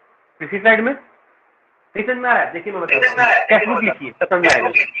होगा? रिसीट साइड में। नहीं समझ में आ रहा है? देखिए मैं बताता हूँ, कैश बुक लिखिए तब समझ में आएगा,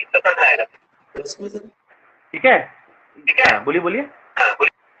 ठीक है। हाँ बोलिए बोलिए।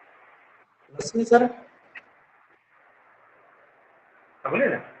 सर बोलिए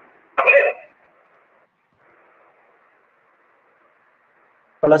ना।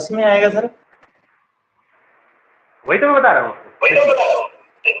 प्लस में आएगा सर। वही तो मैं बता रहा हूँ आपको।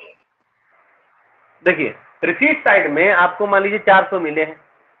 देखिए रिसीट साइड में आपको मान लीजिए 400 मिले हैं,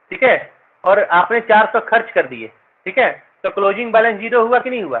 ठीक है, और आपने 400 खर्च कर दिए, ठीक है, तो क्लोजिंग बैलेंस जीरो हुआ कि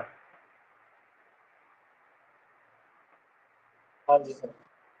नहीं हुआ? हाँ जी सर।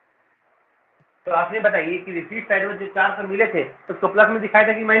 तो आपने बताइए कि रिसीट साइड में जो 400 मिले थे तो उसको प्लस में दिखाया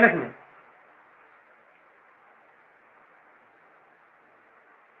था कि माइनस में?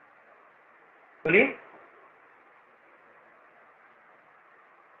 बोलिए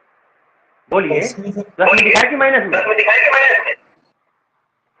बोलिए, प्लस में सर। प्लस में दिखाया कि माइनस में?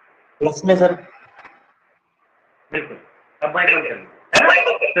 प्लस में सर। बिल्कुल। अब माइक बंद कर लीजिए, है ना?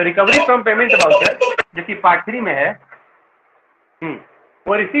 तो रिकवरी फ्रॉम पेमेंट वाउचर जो कि पार्ट 3 में है,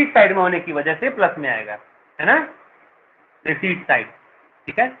 वो रिसीट साइड में होने की वजह से प्लस में आएगा, है ना, रिसीट साइड,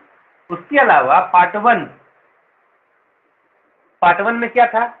 ठीक है। उसके अलावा पार्ट वन में क्या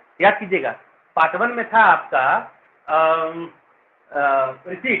था याद कीजिएगा? पार्ट वन में था आपका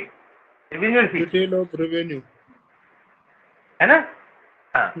receipt, revenue receipt, detail of revenue, है ना?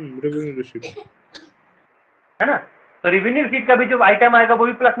 हाँ, रेवेन्यू रिसीट, है ना? तो रेवेन्यू रिसीट का भी जो आइटम आएगा वो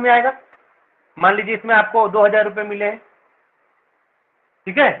भी प्लस में आएगा। मान लीजिए इसमें आपको 2000 रुपए मिले हैं,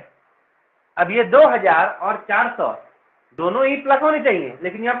 ठीक है। अब ये 2000 और 400 दोनों ही प्लस होने चाहिए,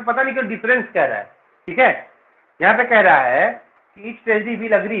 लेकिन यहाँ पे पता नहीं क्यों डिफरेंस कह रहा है, ठीक है। यहाँ पे कह रहा है कि each treasury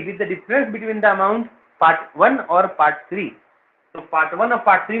will agree with the difference between the amount part 1 और पार्ट 3। तो पार्ट 1 और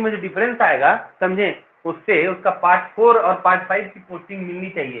पार्ट 3 में जो डिफरेंस आएगा, समझे, उससे उसका पार्ट 4 और पार्ट 5 की पोस्टिंग मिलनी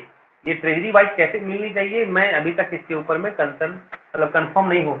चाहिए। ये ट्रेजरी वाइज कैसे मिलनी चाहिए, मैं अभी तक इसके ऊपर में कंफर्म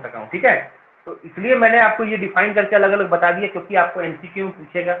नहीं हो सका हूँ, ठीक है। तो इसलिए मैंने आपको ये डिफाइन करके अलग अलग बता दिया, क्योंकि आपको एमसीक्यू में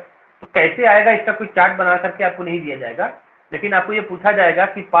पूछेगा। तो कैसे आएगा इसका कोई चार्ट बना करके आपको नहीं दिया जाएगा, लेकिन आपको ये पूछा जाएगा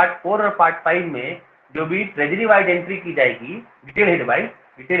कि पार्ट 4 और पार्ट 5 में जो भी ट्रेजरी वाइज एंट्री की जाएगी, detail head wise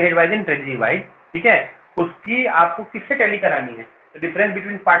and treasury wise, ठीक है, उसकी आपको किससे टैली करानी है? Difference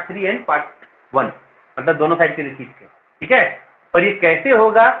between part 3 and part 1, मतलब दोनों साइड के रिसीट के, ठीक है। और ये कैसे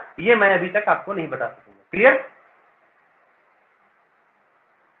होगा ये मैं अभी तक आपको नहीं बता सकूंगा। क्लियर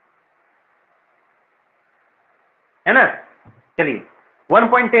है ना? चलिए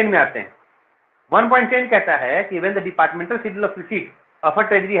 1.10 में आते हैं। 1.10 कहता है कि when the departmental schedule of receipt of a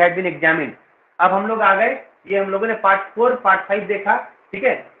treasury had been examined. अब हम लोग आ गए, ये हम लोगों ने पार्ट 4 पार्ट 5 देखा, ठीक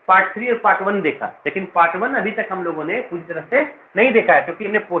है, पार्ट 3 और पार्ट 1 देखा, लेकिन पार्ट 1 अभी तक हम लोगों ने पूरी तरह से नहीं देखा है, क्योंकि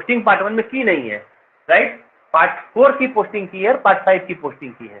हमने पोस्टिंग पार्ट 1 में की नहीं है, राइट। पार्ट 4 की पोस्टिंग की है और पार्ट 5 की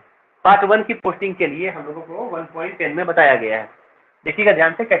पोस्टिंग की है। पार्ट 1 की पोस्टिंग के लिए हम लोगों को 1.10 में बताया गया है। देखिएगा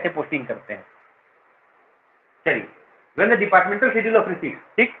ध्यान से कैसे पोस्टिंग करते हैं। चलिए, when the departmental schedule of receipt,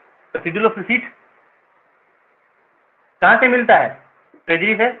 ठीक, तो शेड्यूल ऑफ रिसीट कहां से मिलता है?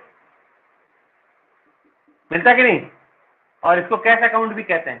 ट्रेजरी से मिलता है कि नहीं? और इसको कैश अकाउंट भी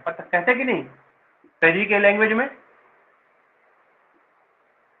कहते हैं, पता कहते हैं कि नहीं ट्रेजरी के लैंग्वेज में?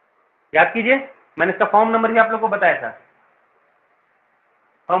 याद कीजिए, मैंने इसका फॉर्म नंबर भी आप लोग को बताया था,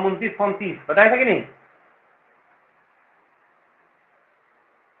 फॉर्म 29 फॉर्म 30 बताया था कि नहीं?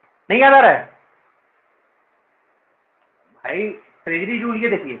 नहीं याद आ रहा है भाई? ट्रेजरी रूल ये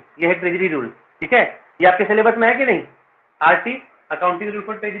देखिए, ये है ट्रेजरी रूल, ठीक है। ये आपके सिलेबस में है कि नहीं? RT, accounting rule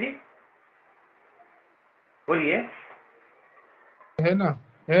for treasury, बोलिए। है ना?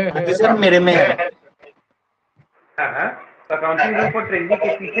 है हाँ जी सर, मेरे में है। हाँ हाँ, तो अकाउंटिंग रूल फॉर ट्रेजरी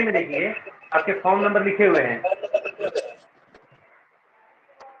के पीछे में देखिए आपके फॉर्म नंबर लिखे हुए हैं,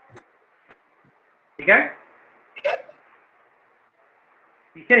 ठीक है।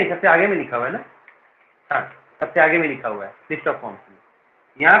 पीछे नहीं, सबसे आगे में लिखा हुआ है ना? हाँ, सबसे आगे में लिखा हुआ है लिस्ट ऑफ फॉर्म्स में।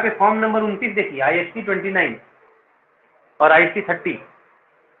 यहाँ पे फॉर्म नंबर 29 देखिए, IST 29 और IST 30,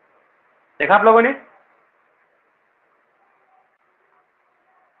 देखा आप लोगों ने?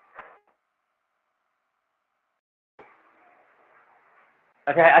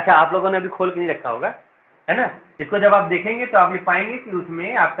 अच्छा अच्छा, आप लोगों ने अभी खोल के नहीं रखा होगा, है ना। इसको जब आप देखेंगे तो आप ये पाएंगे कि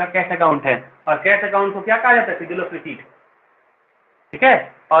उसमें आपका कैश अकाउंट है, और कैश अकाउंट को क्या कहा जाता है? शेड्यूल ऑफ रिसीट, ठीक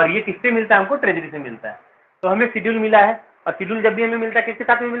है। और ये किससे मिलता है? हमको ट्रेजरी से मिलता है। तो हमें शेड्यूल मिला है, और शेड्यूल जब भी हमें मिलता है किसके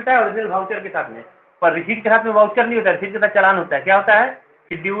साथ में मिलता है? ओरिजिनल वाउचर के साथ में। पर रिसीट के साथ में वाउचर नहीं होता, रिसीट के साथ चालान होता है। क्या होता है?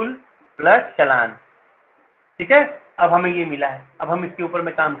 शेड्यूल प्लस चालान, ठीक है। अब हमें ये मिला है, अब हम इसके ऊपर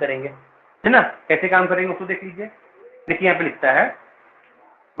में काम करेंगे, है ना। कैसे काम करेंगे उसको देख लीजिए। देखिए यहाँ पे लिखता है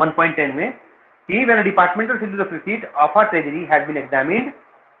 1.10 में कि when a departmental schedule of receipt of a treasury has been examined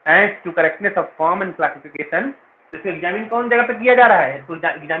and to correctness of form and classification, तो इसको एग्जामिन कौन जगह पे किया जा रहा है? इसको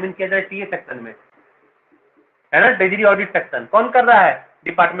एग्जामिन किया जा रहा है टीए सेक्शन में, है ना, ट्रेजरी ऑडिट सेक्शन। कौन कर रहा है?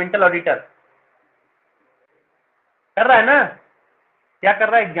 डिपार्टमेंटल ऑडिटर कर रहा है ना। क्या कर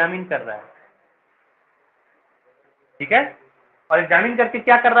रहा है? एग्जामिन कर रहा है, ठीक है। और एग्जामिन करके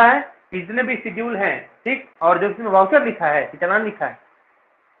क्या कर रहा है, जितने भी शेड्यूल हैं, ठीक, और जो इसमें वाउचर लिखा है, चालान लिखा है,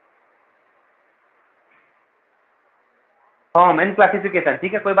 फॉर्म एंड क्लासिफिकेशन,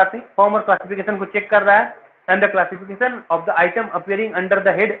 ठीक है, कोई बात नहीं, फॉर्म और क्लासिफिकेशन को चेक कर रहा है, and the classification of the item appearing under the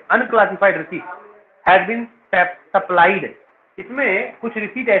head unclassified receipt has been supplied. इसमें कुछ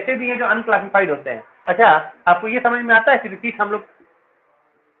रिसीट ऐसे भी हैं जो अनक्लासिफाइड होते हैं। अच्छा, आपको ये समझ में आता है कि रिसीट हम लोग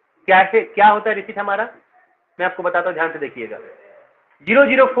क्या होता है रिसीट हमारा, मैं आपको बताता हूँ, ध्यान से देखिएगा।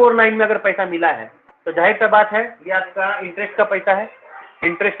 0049 में अगर पैसा मिला है तो जाहिर सा बात है ये आपका इंटरेस्ट का पैसा है,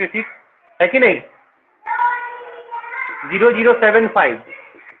 इंटरेस्ट रिसीट है कि नहीं। 0075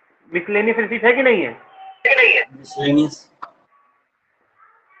 मिसलेनियस रिसीट है कि नहीं है, मिसलेनियस।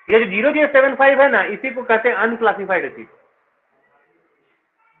 ये जो 0075 है ना, इसी को कहते हैं अनक्लासिफाइड रिसीट,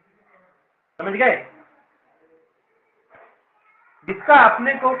 समझ गए, जिसका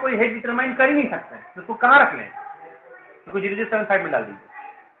अपने को कोई हेड डिटरमाइन कर ही नहीं सकता है, तो उसको कहाँ रख लें, तो 0075 में डाल दीजिए।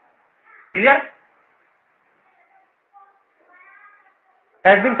 Clear?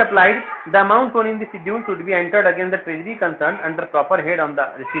 Has been supplied, the amount shown in the schedule should be entered against the treasury concerned under proper head on the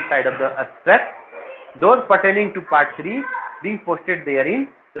receipt side of the abstract, those pertaining to part 3 being posted therein।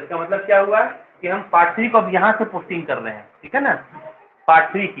 तो इसका मतलब क्या हुआ कि हम part 3 को अब यहाँ से पोस्टिंग कर रहे हैं, ठीक है ना, पार्ट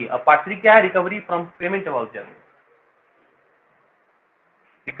 3 की। अब पार्ट 3 क्या है, recovery from payment voucher,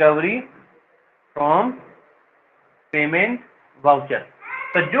 recovery from payment voucher.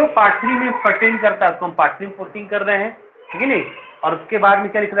 तो जो पार्ट 3 में पर्टेन करता है उसको हम पार्ट 3 में पोस्टिंग कर रहे हैं, ठीक है नहीं। और उसके बाद में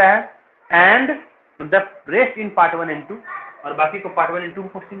क्या लिख रहा है, and the rest in part 1 and 2, और बाकी को पार्ट 1 एंड 2 में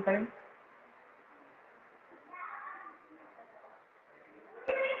पोस्टिंग करेंगे।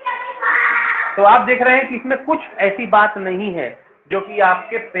 तो आप देख रहे हैं कि इसमें कुछ ऐसी बात नहीं है जो कि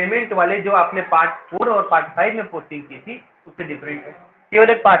आपके पेमेंट वाले जो आपने पार्ट 4 और पार्ट 5 में पोस्टिंग की थी उससे डिफरेंट है, केवल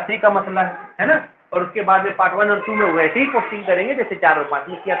एक पार्ट 3 का मसला है ना। और उसके बाद में पार्ट 1 और 2 में वैसे ही पोस्टिंग करेंगे जैसे 4 और 5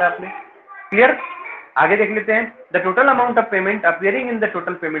 में किया था आपने। क्लियर? आगे देख लेते हैं। The total amount of payment appearing in the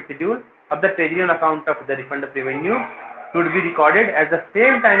total payment schedule of the treasury on account of the refund of revenue should be recorded at the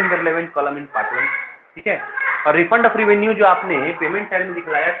same time in the relevant column in part 1, ठीक है। और refund of revenue जो आपने payment side में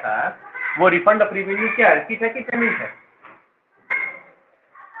दिखलाया था, वो refund of revenue क्या रिसीट है कि पेमेंट है?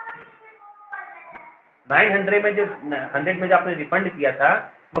 900 में जो 100 में जो आपने रिफंड किया था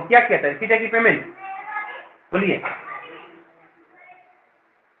वो क्या किया था, रिसीट है कि पेमेंट? बोलिए।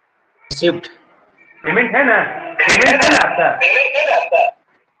 रिसिप्ट। पेमेंट है ना, पेमेंट है ना आपका?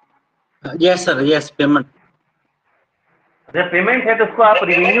 Yes sir, yes payment. जब पेमेंट है तो उसको आप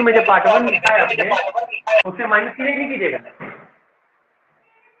रेवेन्यू में जो पार्ट 1 लिखा है आपने उससे माइनस नहीं कीजिएगा,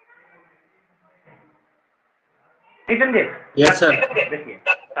 ठीक समझे? Yes sir. देखिए,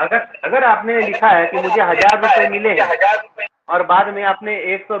 अगर आपने लिखा है कि मुझे 1000 रुपए मिले हैं और बाद में आपने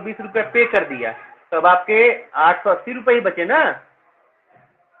 120 रुपए पे कर दिया, तो अब आपके 880 रुपए ही बचे ना।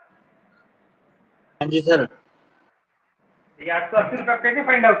 हाँ जी सर। ये 880 रुपए कैसे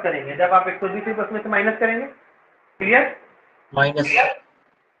फाइंड आउट करेंगे, जब आप 120 रुपए उसमें से माइनस करेंगे। क्लियर? माइनस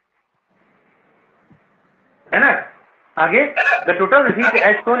है ना। आगे, the total receipt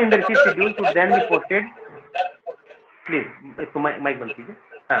as shown in the receipt schedule should then be posted. Please इसको माइक बंद कीजिए।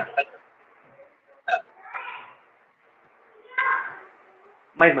 हाँ,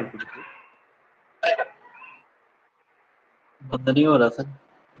 माइक बंद कीजिए। बंद नहीं हो रहा सर।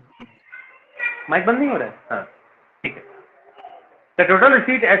 माइक बंद नहीं हो रहा है, हाँ ठीक है। The total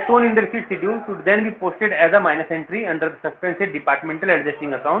receipt as shown in the receipt schedule should then be posted as a minus entry under the suspended departmental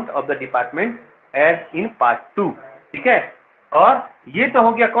adjusting account of the department as in part 2, ठीक है। और ये तो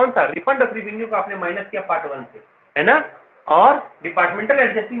हो गया कौन सा, रिफंड ऑफ रेवेन्यू को आपने माइनस किया पार्ट 1 से, है ना। और डिपार्टमेंटल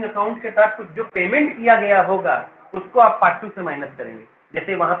एडजस्टिंग अकाउंट के साथ जो पेमेंट किया गया होगा उसको आप पार्ट 2 से माइनस करेंगे,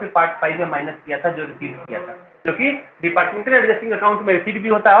 जैसे वहां पे पार्ट 5 में माइनस किया था जो रिसीव किया था, क्योंकि डिपार्टमेंटल एडजस्टिंग अकाउंट में रिसीट भी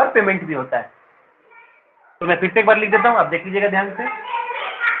होता है और पेमेंट भी होता है। तो मैं फिर से एक बार लिख देता हूं, आप देख लीजिएगा ध्यान से।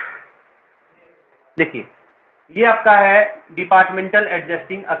 देखिए, ये आपका है डिपार्टमेंटल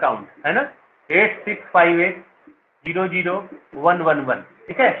एडजस्टिंग अकाउंट, है ना, 8658000111,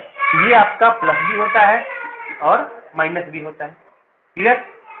 ठीक है। ये आपका प्लस भी होता है और माइनस भी होता है, क्लियर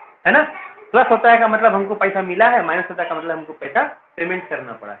है ना। प्लस होता है का मतलब हमको पैसा मिला है, माइनस होता है का मतलब हमको पैसा पेमेंट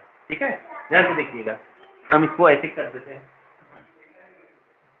करना पड़ा है, ठीक है। ध्यान से देखिएगा, हम इसको ऐसे कर देते हैं,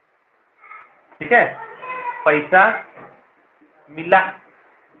 ठीक है। पैसा मिला,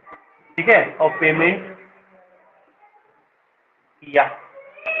 ठीक है, और पेमेंट किया,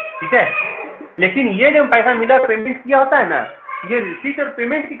 ठीक है। लेकिन ये जब पैसा मिला पेमेंट किया होता है ना, ये रिसीट और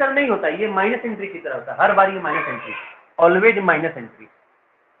पेमेंट की तरह नहीं होता, ये माइनस एंट्री की तरह होता है। हर बार ये minus entry, always minus entry,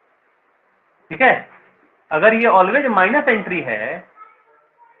 ठीक है। अगर ये ऑलवेज माइनस एंट्री है,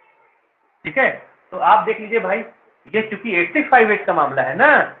 ठीक है, तो आप देख लीजिए भाई, ये चूंकि 8658 का मामला है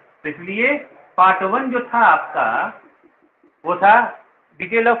ना, तो इसलिए पार्ट 1 जो था आपका वो था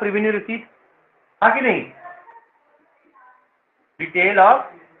डिटेल ऑफ रेवेन्यू रिसीट, था कि नहीं? डिटेल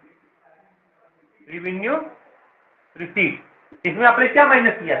ऑफ रेवेन्यू रिसीट, इसमें आपने क्या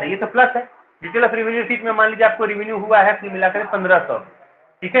माइनस किया था? ये तो प्लस है। डिटेल ऑफ रेवेन्यू रिसीट में मान लीजिए आपको रेवेन्यू हुआ है कुल मिलाकर 1500,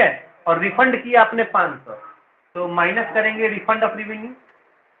 ठीक है, और रिफंड किया आपने 500, तो माइनस करेंगे रिफंड ऑफ रेवेन्यू,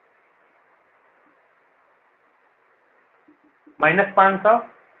 -500,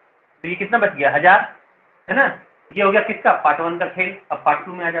 तो ये कितना बच गया? 1000, है ना? ये हो गया किसका? पार्ट 1 का खेल। अब पार्ट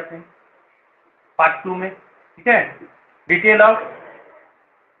 2 में आ जाते हैं। पार्ट 2 में, ठीक है, डिटेल ऑफ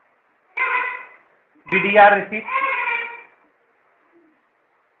डीडीआर रिसीट,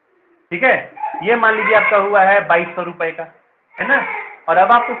 ठीक है, ये मान लीजिए आपका हुआ है 2200 रुपए का, है ना? और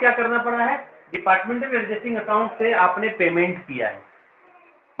अब आपको क्या करना पड़ रहा है? डिपार्टमेंट ऑफ एडजस्टिंग अकाउंट से आपने पेमेंट किया है,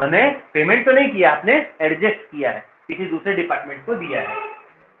 मैंने पेमेंट तो नहीं किया, आपने एडजस्ट किया है, किसी दूसरे डिपार्टमेंट को दिया है,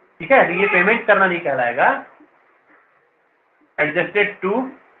 ठीक है, तो ये पेमेंट करना नहीं कहलाएगा, एडजस्टेड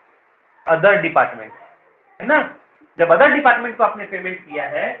टू अदर डिपार्टमेंट, है ना? जब अदर डिपार्टमेंट को आपने पेमेंट किया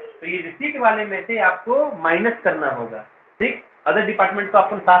है तो ये रिसीट वाले में से आपको माइनस करना होगा, ठीक? अदर डिपार्टमेंट को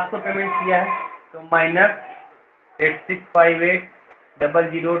आपको 700 पेमेंट किया है, तो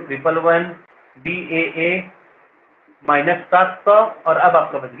 -8658001111 DAA -700, और अब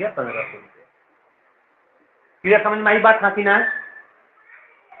आपका बच गया 1500 रुपये। क्लियर? समझ में आई बात? हाँ कि ना?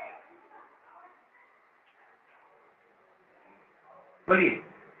 बोलिए।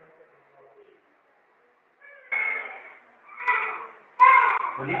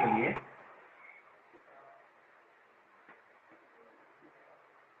 बोलिए बोलिए,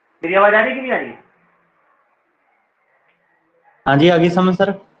 मेरी आवाज आ रही है कि नहीं आ रही? हाँ जी, आगे समझ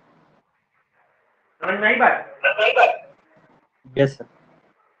सर। समझ में आई बात? Yes sir.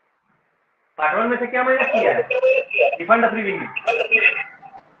 पार्ट 1 में से क्या माइनस किया है? रिफंड ऑफ रेवेन्यू,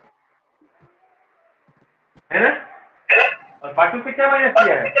 है ना? और पार्ट 2 पे क्या माइनस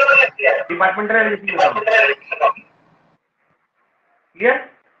किया है? Departmental adjusting account. Clear?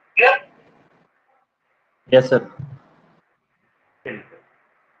 Yes sir. चलिए सर,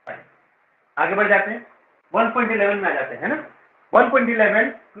 आगे बढ़ जाते हैं, 1.11 में आ जाते हैं, है ना? 1.11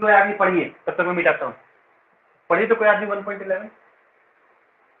 कोई आदमी पढ़िए, तब तक मैं मिटाता हूँ। पढ़िए तो कोई आदमी 1.11।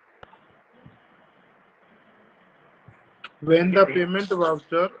 When the payment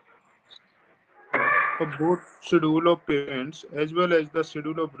voucher of both schedule of payments as well as the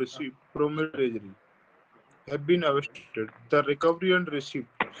schedule of receipt from the treasury have been awaited, the recovery and receipt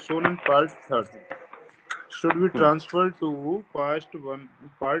shown in part 3 should be transferred to part 1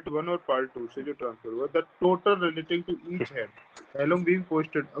 or part 2 से जो transfer हुआ, the total relating to each head along being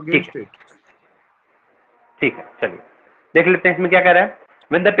posted against it. ठीक है, चलिए देख लेते हैं इसमें क्या कह रहा है।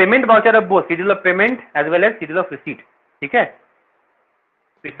 When the payment voucher of both schedule of payment as well as schedule of receipt, ठीक है,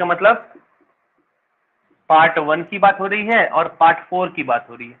 तो इसका मतलब पार्ट 1 की बात हो रही है और पार्ट 4 की बात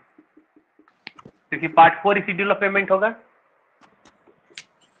हो रही है, क्योंकि पार्ट 4 शेड्यूल ऑफ पेमेंट होगा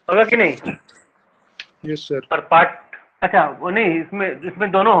कि नहीं? Yes sir. और पार्ट, अच्छा वो नहीं,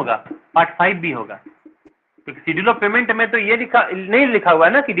 इसमें दोनों होगा, पार्ट 5 भी होगा, क्योंकि शेड्यूल ऑफ पेमेंट में तो ये नहीं लिखा हुआ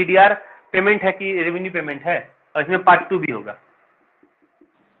है ना कि डीडीआर पेमेंट है कि रेवेन्यू पेमेंट है, और इसमें पार्ट 2 भी होगा,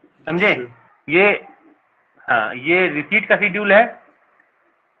 समझे? ये हाँ, ये रिसीट का शेड्यूल है,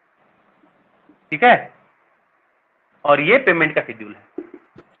 ठीक है, और ये पेमेंट का शेड्यूल है,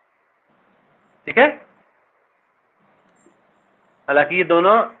 ठीक है। हालांकि ये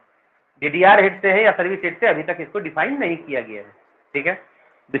दोनों डीडीआर हेड से है या सर्विस हेड से, अभी तक इसको डिफाइन नहीं किया गया है, ठीक है।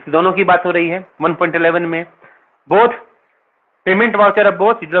 दोनों की बात हो रही है 1.11 में। Both payment voucher of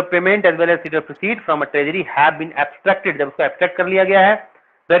both schedule of payment as well as schedule of receipt from a treasury have been abstracted, जब उसको एब्स्ट्रैक्ट कर लिया गया है,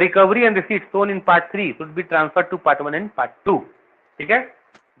 the recovery and receipt shown in part 3 should be transfer two part 1 and part 2, ठीक है।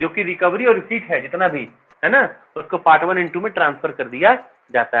 जो कि रिकवरी और रिसीट है जितना भी है ना, उसको पार्ट 1 एंड 2 में ट्रांसफर कर दिया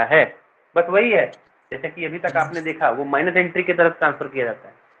जाता है। बस वही है, जैसे कि अभी तक आपने देखा वो माइनस एंट्री की तरफ ट्रांसफर किया जाता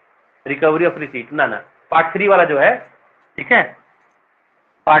है, रिकवरी ऑफ रिसीट ना पार्ट 3 वाला जो है, ठीक है,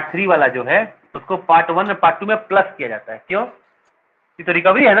 पार्ट 3 वाला जो है उसको पार्ट 1 और पार्ट 2 में प्लस किया जाता है। क्यों? ये तो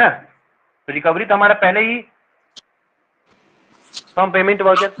रिकवरी है ना, तो रिकवरी तो हमारा पहले ही फ्रॉम पेमेंट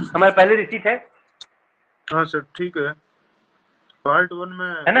वाउचर हमारा पहले रिसीट है। हाँ सर ठीक है, पार्ट 1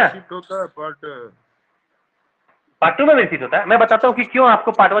 में है ना, रिसीट होता है, पार्ट 2 में रिसीट होता है। मैं बताता हूँ कि क्यों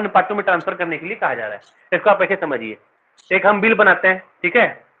आपको पार्ट 1 पार्ट 2 में ट्रांसफर करने के लिए कहा जा रहा है। इसको आप ऐसे समझिए, एक हम बिल बनाते हैं, ठीक है,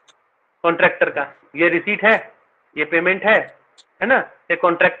 कॉन्ट्रैक्टर का, ये रिसीट है, ये पेमेंट है ना, ये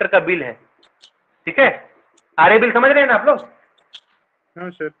कॉन्ट्रैक्टर का बिल है, ठीक है। आर बिल समझ रहे हैं ना आप लोग? हाँ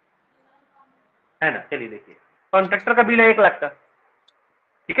सर। है ना, चलिए देखिए, कॉन्ट्रैक्टर का बिल है 1 लाख का,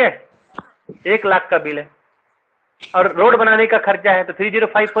 ठीक है, 1 लाख का बिल है, और रोड बनाने का खर्चा है तो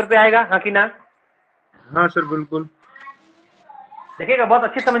 3054 पे आएगा, हाँ कि ना? हाँ सर बिल्कुल। देखिएगा बहुत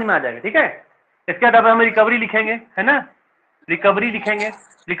अच्छी समझ में आ जाएगा, ठीक है। इसके बाद अब हम रिकवरी लिखेंगे, है ना, रिकवरी लिखेंगे।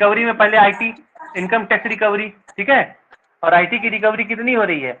 रिकवरी में पहले आईटी इनकम टैक्स रिकवरी, ठीक है, और आईटी की रिकवरी कितनी हो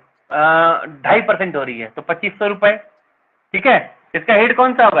रही है? 2.5% हो रही है, तो 2500 रुपए, ठीक है। इसका हेड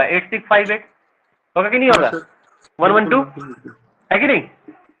कौन सा होगा? 8658 होगा कि नहीं हाँ होगा? सर 112 बिल्कुल। है कि नहीं?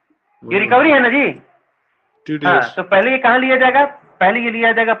 ये रिकवरी है ना जी? हाँ, टीडीएस। तो पहले ये कहाँ लिया जाएगा? पहले ये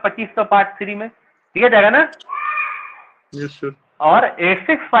लिया जाएगा 2500 पार्ट 3 में लिया जाएगा ना। Yes sir. और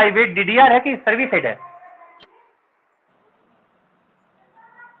 8658 डीडीआर है कि सर्विस हेड है?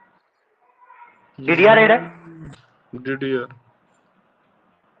 डीडीआर हेड है। डीडीआर।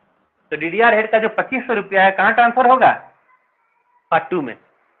 तो डीडीआर हेड का जो 2500 रुपया है कहाँ ट्रांसफर होगा? पार्ट 2 में।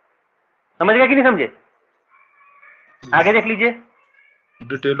 समझ गया कि नहीं समझे? आगे देख लीजिए।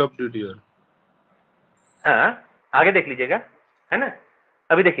 Detail of DDR. हाँ, आगे देख लीजिएगा, है ना।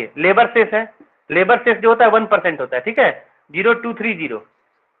 अभी देखिए लेबर सेस है। लेबर सेस जो होता है 1% होता है, ठीक है। 0230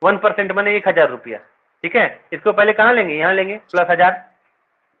 1% बने 1000 रुपया, ठीक है। इसको पहले कहाँ लेंगे? यहाँ लेंगे प्लस 1000,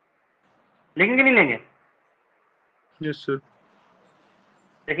 लेंगे कि नहीं लेंगे? Yes sir.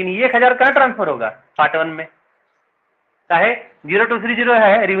 लेकिन ये 1000 कहाँ ट्रांसफर होगा? पार्ट 1 में। चाहे 0230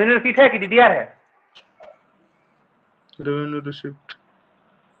 है, रिवेन्यू रिसीट है कि डीडीआर है? Revenue receipt.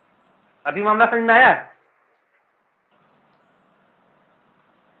 अभी मामला समझ में आया?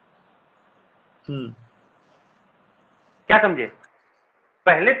 क्या समझे?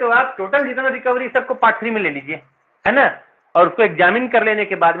 पहले तो आप टोटल जितना रिकवरी सबको पार्ट 3 में ले लीजिए, है ना। और उसको एग्जामिन कर लेने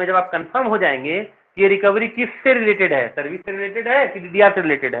के बाद में जब आप कंफर्म हो जाएंगे कि ये रिकवरी किससे रिलेटेड है, सर्विस से रिलेटेड है कि डीडीआर से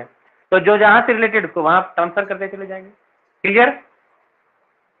रिलेटेड है, तो जो जहां से रिलेटेड उसको वहां ट्रांसफर करते चले जाएंगे। क्लियर?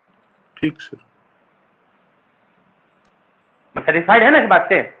 ठीक सर। सेटिस्फाइड है ना इस बात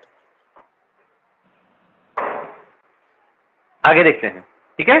से? आगे देखते हैं,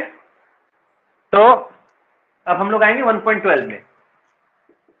 ठीक है। तो अब हम लोग आएंगे 1.12 में।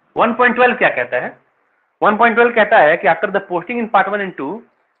 1.12 क्या कहता है? 1.12 कहता है कि after the posting in part 1 and 2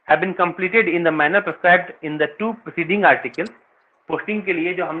 have been completed in the manner prescribed in the 2 preceding articles. Posting के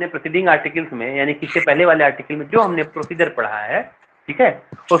लिए जो हमने प्रीसीडिंग आर्टिकल्स में, यानी कि इससे पहले वाले आर्टिकल में जो हमने प्रोसीजर पढ़ा है, ठीक है,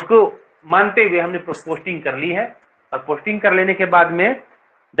 उसको मानते हुए हमने पोस्टिंग कर ली है। और पोस्टिंग कर लेने के बाद में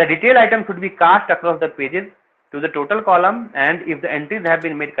the detail item should be cast across the pages to the total column, and if the entries have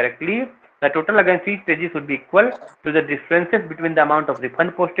been made correctly, the total against each page should be equal to the differences between the amount of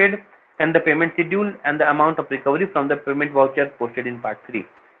refund posted and the payment schedule and the amount of recovery from the payment voucher posted in part 3।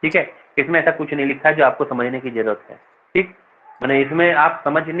 ठीक है, इसमें ऐसा कुछ नहीं लिखा है जो आपको समझने की जरूरत है, ठीक। मैंने इसमें आप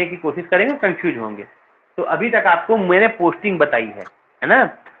समझने की कोशिश करेंगे, कंफ्यूज होंगे। तो अभी तक आपको मैंने पोस्टिंग बताई है ना।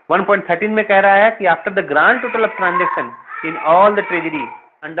 1.13 में कह रहा है कि after the grand total of transaction in all the treasury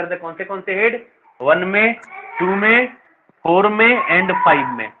under the कौन से हेड? 1 में, 2 में, 4 में एंड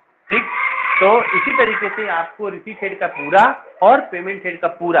 5 में, ठीक। तो इसी तरीके से आपको रिसीट हेड का पूरा और पेमेंट हेड का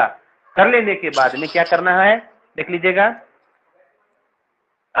पूरा कर लेने के बाद में क्या करना है, देख लीजिएगा।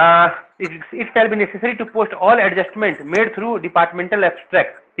 It shall be necessary to post all adjustment made through departmental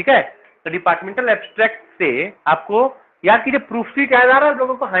abstract, ठीक है। तो डिपार्टमेंटल एब्स्ट्रैक्ट से आपको याद कीजिए। प्रूफ शीट याद आ रहा है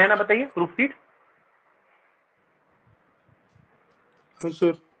लोगों को? हाँ या ना बताइए। Proof sheet?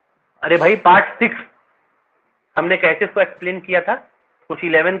 सर अरे भाई पार्ट 6 हमने कैसे इसको एक्सप्लेन किया था, कुछ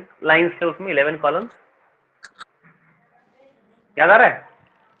 11 लाइंस थे उसमें, 11 कॉलम, याद आ रहा है?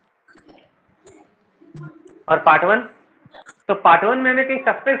 और पार्ट 1, तो पार्ट 1 में हमें कहीं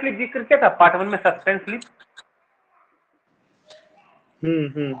सस्पेंस स्लिप जिक्र किया था। पार्ट 1 में सस्पेंस स्लिप,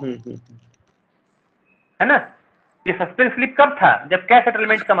 है ना। ये सस्पेंस स्लिप कब था? जब कैश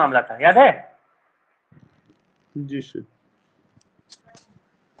सेटलमेंट का मामला था, याद है? जी सर।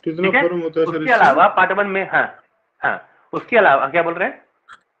 कितना ठीक है। फॉर्म होता है सर उसके इसका? अलावा पार्ट 1 में, हाँ हाँ, उसके अलावा क्या बोल रहे हैं?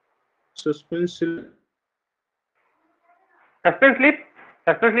 Suspense suspense slip,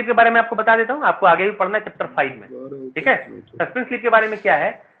 suspense slip के बारे में आपको बता देता हूँ, आपको आगे भी पढ़ना है चैप्टर 5 में, ठीक है। सस्पेंस स्लिप के बारे में क्या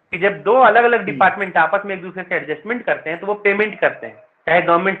है कि जब दो अलग अलग डिपार्टमेंट आपस में एक दूसरे से एडजस्टमेंट करते हैं तो वो पेमेंट करते हैं, चाहे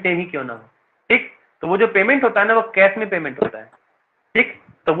गवर्नमेंट सेम ही क्यों ना हो, ठीक। तो वो जो पेमेंट होता है ना, वो कैश में पेमेंट होता है, ठीक।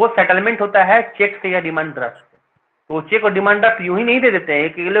 तो वो सेटलमेंट होता है चेक से या डिमांड ड्राफ्ट से। तो वो चेक और डिमांड ड्राफ्ट यूं ही नहीं दे देते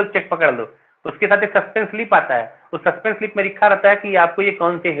हैं कि लोग चेक पकड़ लो, तो उसके साथ एक सस्पेंस स्लिप आता है। उस सस्पेंस स्लिप में लिखा रहता है कि आपको ये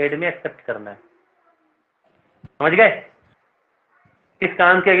कौन से हेड में एक्सेप्ट करना है। समझ गए? किस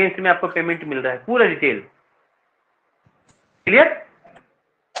काम के अगेंस्ट में आपको पेमेंट मिल रहा है, पूरा डिटेल। क्लियर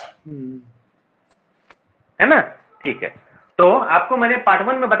है ना? ठीक है। तो आपको मैंने पार्ट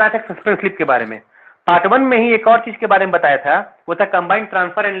 1 में बताया था सस्पेंस स्लिप के बारे में। पार्ट 1 में ही एक और चीज के बारे में बताया था, वो था combined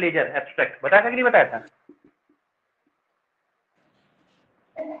transfer and laser abstract. बताया था कि नहीं बताया था?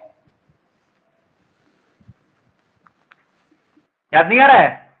 याद नहीं आ रहा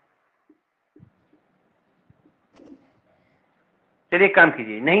है? चलिए एक काम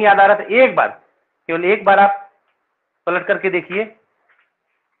कीजिए, नहीं याद आ रहा तो एक बार, केवल एक बार आप पलट करके देखिए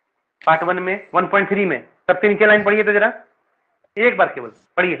पार्ट 1 में 1.3 में सबसे नीचे लाइन पढ़िए तो जरा, एक बार केवल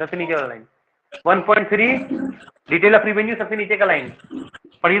पढ़िए सबसे नीचे वाला लाइन 1.3 डिटेल ऑफ रिवेन्यू, सबसे नीचे का लाइन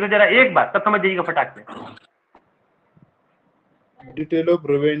पढ़िए तो जरा एक बार, तब समझ जाइएगा फटाक से। डिटेल ऑफ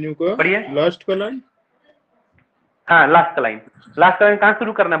रेवेन्यू का पढ़िए। लास्ट का लाइन, हाँ लास्ट का लाइन, लास्ट का लाइन कहाँ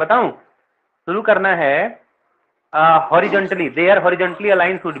शुरू करना है बताऊं? शुरू करना है horizontally, their horizontally a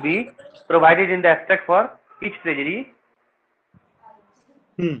line should be provided in the abstract for each treasury,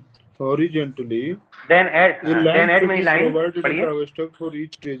 horizontally then add a line then add should many be lines, provided in पढ़िए। the abstract for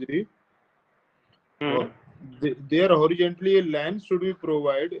each treasury. There horizontally a line should be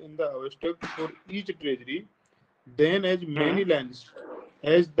provided in the abstract for each treasury, then as many lines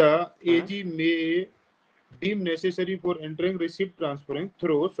as the AG may deem necessary for entering, receipt, transferring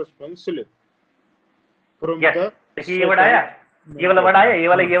through suspense slip from Yes. the देखिए ये word आया, ये वाला word आया, ये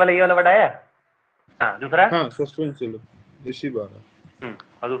वाला word आया। हाँ दूसरा, हाँ सस्पेंस स्लिप रिसीव आ रहा।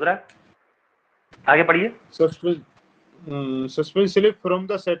 और दूसरा आगे पढ़िए। Suspense slip from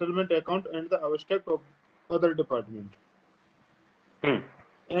the settlement account and the abstract of other department.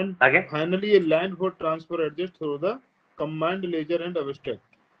 And आगे finally a line for transfer adjust through the combined ledger and abstract.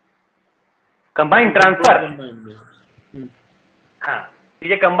 Combined transfer, हाँ हाँ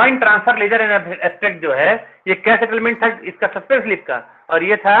ये combined transfer ledger and abstract जो है ये क्या settlement था इसका सस्पेंस स्लिप का, और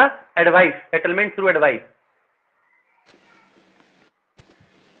ये था एडवाइस, सेटलमेंट थ्रू एडवाइस,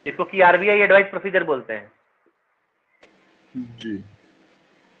 इसको की आरबीआई एडवाइस प्रोसीजर बोलते हैं। जी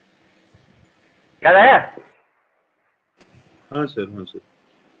याद आया? हाँ सर, हाँ सर,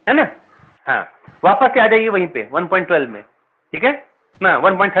 है ना? हाँ वापस से आ जाइए वहीं पे 1.12 में, ठीक है ना?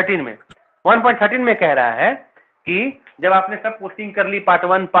 1.13 में, 1.13 में कह रहा है कि जब आपने सब पोस्टिंग कर ली पार्ट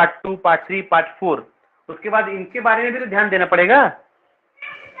 1, पार्ट 2, पार्ट 3, पार्ट 4, उसके बाद इनके बारे में भी तो ध्यान देना पड़ेगा,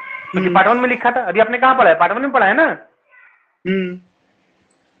 क्योंकि पार्ट 1 में लिखा था, अभी आपने कहाँ पढ़ा है? पार्ट 1 में पढ़ा है ना?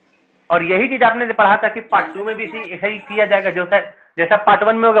 और यही चीज आपने पढ़ा था कि पार्ट 2 में भी ऐसा ही किया जाएगा, जो जैसा पार्ट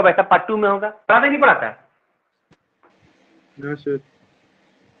 1 में होगा वैसा पार्ट 2 में होगा, पढ़ा नहीं पढ़ा था?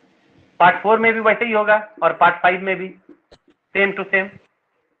 पार्ट 4 में भी वैसे ही होगा और पार्ट 5 में भी सेम टू सेम,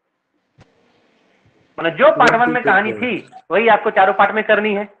 मतलब जो पार्ट 1 में कहानी थी वही आपको चारों पार्ट में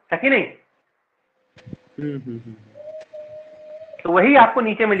करनी है कि नहीं? तो वही आपको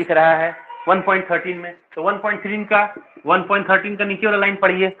नीचे में लिख रहा है 1.13 में। तो 1.13 का नीचे वाला लाइन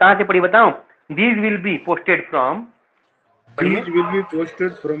पढ़िए, कहां से पढ़िए बताऊं? These will be posted from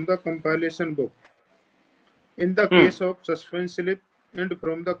the compilation book in the case of suspense slip and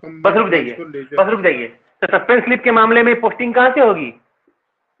from the बस रुक जाइए, तो सस्पेंस स्लिप के मामले में पोस्टिंग कहां से होगी?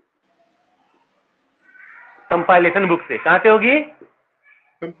 कंपाइलेशन बुक से। कहां से होगी?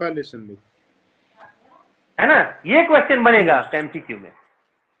 कंपाइलेशन बुक, है ना? ये क्वेश्चन बनेगा एमसीक्यू में,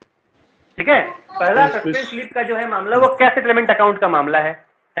 ठीक है? पहला सस्पेंस स्लिप का जो है मामला वो कैश सेटलमेंट अकाउंट का मामला है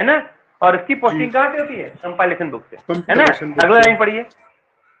ना? और उसकी पोस्टिंग कहां से होती है? कंपाइलेशन बुक से, है ना? अगला लाइन पढ़िए।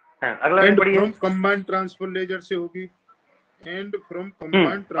 हाँ अगला लाइन पढ़िए। फ्रॉम कंबाइंड ट्रांसफर लेजर से होगी, एंड फ्रॉम कंबाइंड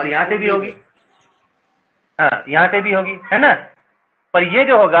ट्रांसफर, और यहाँ से भी होगी, हाँ यहाँ से भी होगी, है ना? पर ये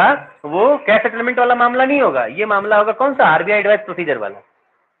जो होगा वो कैश सेटलमेंट वाला मामला नहीं होगा, ये मामला होगा कौन सा? आरबीआई एडवाइस प्रोसीजर वाला,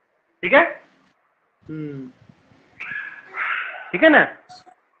 ठीक है? ठीक है ना?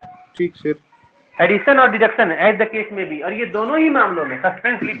 ठीक सर। एडिशन और डिडक्शन एज द केस में भी, और ये दोनों ही मामलों में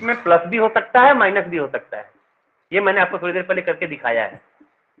सस्पेंस स्लिप में प्लस भी हो सकता है, माइनस भी हो सकता है। ये मैंने आपको थोड़ी देर पहले करके दिखाया है।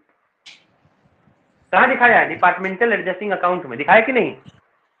 कहाँ दिखाया है? डिपार्टमेंटल एडजस्टिंग अकाउंट में दिखाया कि नहीं?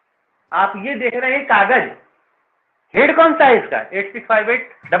 आप ये देख रहे हैं कागज, हेड कौन सा है इसका?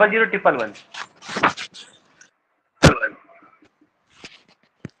 8658001111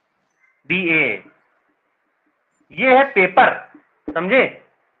 DA, ये है पेपर, समझे?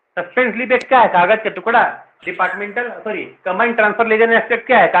 सस्पेंस स्लिप एक क्या है? कागज का टुकड़ा। Departmental combined transfer laser abstract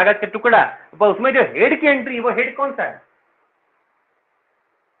क्या है? कागज का टुकड़ा। पर उसमें जो हेड की एंट्री, वो हेड कौन सा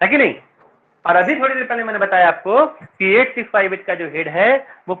है कि नहीं? और अभी थोड़ी देर पहले मैंने बताया आपको कि 8658 का जो हेड है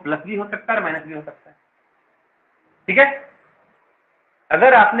वो प्लस भी हो सकता है और माइनस भी हो सकता है, ठीक है?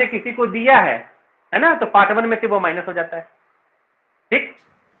 अगर आपने किसी को दिया है ना, तो पार्ट 1 में से वो माइनस हो जाता है, ठीक?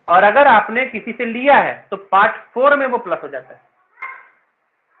 और अगर आपने किसी से लिया है तो पार्ट 4 में वो प्लस हो जाता है,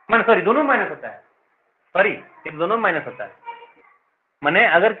 दोनों माइनस होता है, दोनों माइनस होता है। मैंने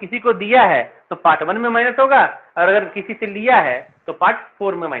अगर किसी को दिया है तो पार्ट 1 में माइनस होगा, और अगर किसी से लिया है तो पार्ट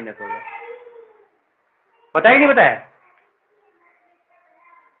 4 में माइनस होगा। बताया नहीं बताया?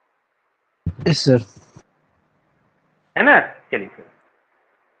 Yes sir. है ना? चलिए,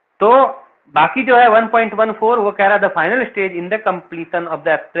 तो बाकी जो है 1.14 वो कह रहा the final stage in the completion of the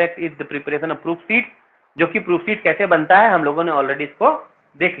abstract is the preparation of proof sheet, जो कि प्रूफ शीट कैसे बनता है हम लोगों ने ऑलरेडी इसको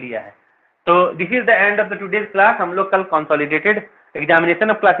देख लिया है। तो this is the end of the today's class. हम लोग कल consolidated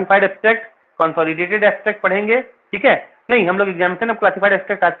examination of classified abstract, consolidated abstract पढ़ेंगे, ठीक है। नहीं, हम लोग एग्जामिनेशन ऑफ क्लासिफाइड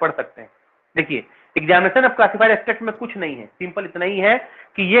एब्स्ट्रैक्ट आज पढ़ सकते हैं। देखिए, एग्जामिनेशन ऑफ क्लासिफाइड एब्स्ट्रैक्ट में कुछ नहीं है, सिंपल इतना ही है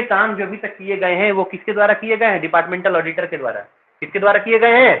कि ये काम जो अभी तक किए गए हैं वो किसके द्वारा किए गए हैं? डिपार्टमेंटल ऑडिटर के द्वारा। किसके द्वारा किए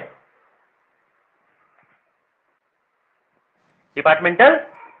गए हैं? डिपार्टमेंटल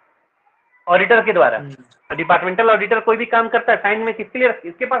ऑडिटर के द्वारा। डिपार्टमेंटल ऑडिटर कोई भी काम करता है साइन में किसके लिए,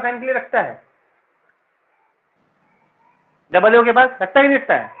 इसके पास साइन के लिए रखता है? डबल के पास रखता ही नहीं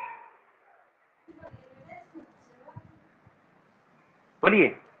रखता है? बोलिए।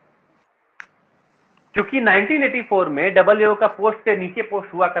 क्योंकि 1984 में डबल का पोस्ट से नीचे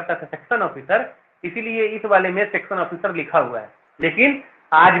पोस्ट हुआ करता था सेक्शन ऑफिसर, इसीलिए इस वाले में सेक्शन ऑफिसर लिखा हुआ है। लेकिन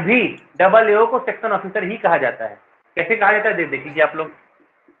आज भी डबल को सेक्शन ऑफिसर ही कहा जाता है। कैसे कहा जाता है देख लीजिए आप लोग।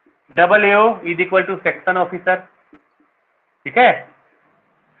 Double is equal to section officer, ठीक है।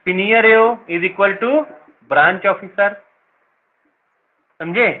 Senior is equal to branch officer,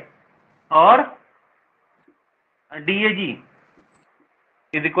 समझे। और DAG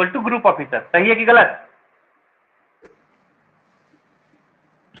is equal to group officer. सही है कि गलत?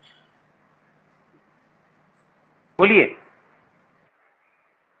 बोलिए,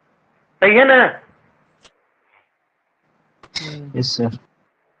 सही है ना? Yes sir.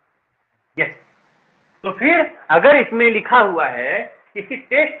 यस। तो फिर अगर इसमें लिखा हुआ है इसकी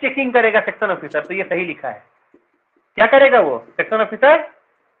टेस्ट चेकिंग करेगा सेक्शन ऑफिसर, तो ये सही लिखा है। क्या करेगा वो? सेक्शन ऑफिसर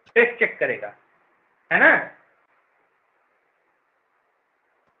टेस्ट चेक करेगा, है ना।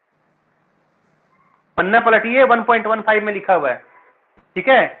 पन्ना पलटिए, 1.15 में लिखा हुआ है, ठीक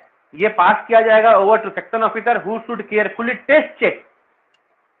है। ये पास किया जाएगा over to section officer who should carefully test check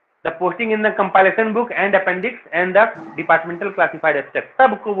the posting in the compilation book and appendix and the departmental classified abstract,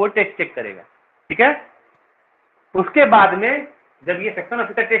 सबको वो टेस्ट चेक करेगा, ठीक है। उसके बाद में जब ये सेक्शन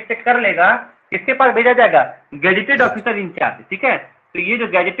ऑफिसर टेस्ट चेक कर लेगा, किसके पास भेजा जाएगा? गैजेटेड ऑफिसर इंचार्ज, ठीक है। तो ये जो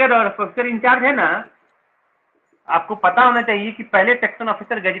गैजेटेड ऑफिसर इंचार्ज है ना, आपको पता होना चाहिए कि पहले सेक्शन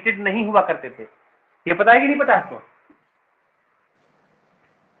ऑफिसर गैजेटेड नहीं हुआ करते थे। ये पता है कि नहीं पता आपको?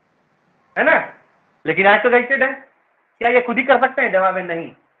 है ना। लेकिन आज तो गैजेटेड है। क्या ये खुद ही कर सकते हैं? जवाब है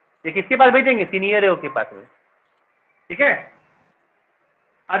नहीं। ये किसके पास भेजेंगे? सीनियर के पास में, ठीक है।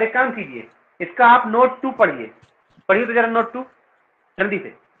 अब एक काम कीजिए, इसका आप नोट 2 पढ़िए। पढ़िए तो जरा नोट 2 जल्दी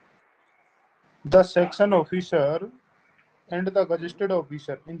से। The section officer and the gazetted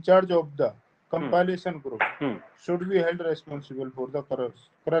officer in charge of the compilation group should be held responsible for the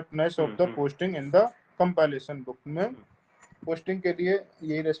correctness of the posting in the compilation book। में पोस्टिंग के लिए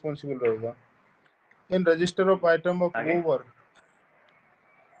यही रेस्पॉन्सिबल रहेगा। In register of item of over,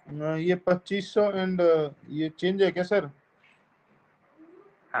 ये 2500 and ये change है क्या sir?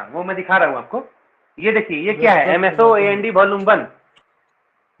 हाँ, वो मैं दिखा रहा हूँ आपको। ये देखिए, ये क्या है? MSO AND volume 1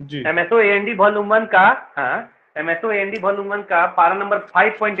 ji. MSO AND volume 1 का, हाँ, एमएसओ एएनडी वॉल्यूम 1 का पारा नंबर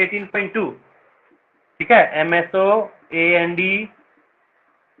 5.18.2, ठीक है। एमएसओ एएनडी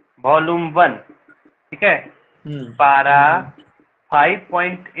वॉल्यूम 1, ठीक है, पारा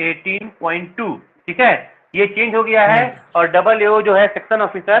 5.18.2, ठीक है। ये चेंज हो गया है। और डबल ए जो है सेक्शन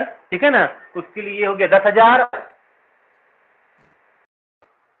ऑफिसर, ठीक है ना, उसके लिए हो गया 10,000।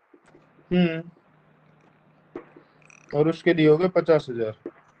 और उसके लिए हो गए 50,000।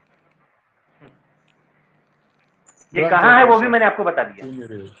 ये कहाँ है वो भी मैंने आपको बता दिया,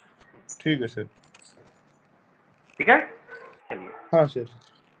 ठीक है सर। ठीक है, चलिए। हाँ सर।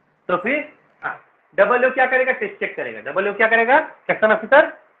 तो फिर डबल क्या करेगा? टेस्ट चेक करेगा। डबल क्या करेगा? सेक्शन ऑफिसर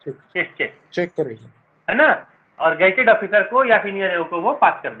टेस्ट चेक करेगा, है ना। और गैजेटेड ऑफिसर को या सीनियर को वो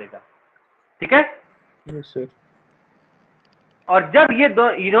पास कर देगा, ठीक है। Yes sir. और जब ये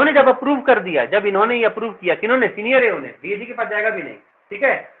इन्होंने जब अप्रूव कर दिया, जब इन्होंने ये अप्रूव किया, किन्होंने? सीनियर ने, डीएजी के पास जाएगा भी नहीं, ठीक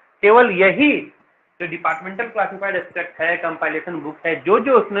है। केवल यही जो डिपार्टमेंटल क्लासिफाइड एब्स्ट्रैक्ट है, कंपाइलेशन बुक है, जो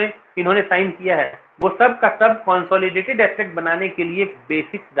जो उसने इन्होंने साइन किया है, वो सब का सब कंसोलिडेटेड एब्स्ट्रैक्ट बनाने के लिए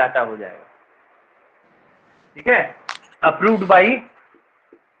बेसिक डाटा हो जाएगा, ठीक है। अप्रूव्ड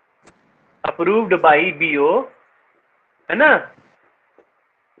बाई बीओ, है ना,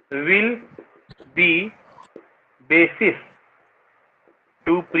 will be basis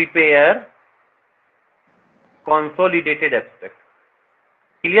to prepare consolidated abstract.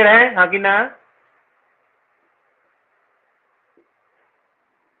 Clear है, हाँ कि ना?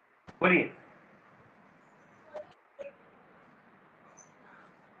 बोलिए,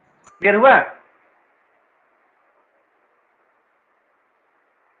 क्लियर हुआ?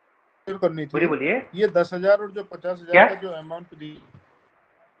 करनी थी। बोलिए। ये 10,000 और जो 50,000 का जो अमाउंट दी,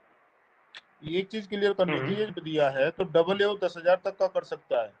 एक चीज क्लियर करनी थी, ये दिया है तो डबल एओ 10,000 तक का कर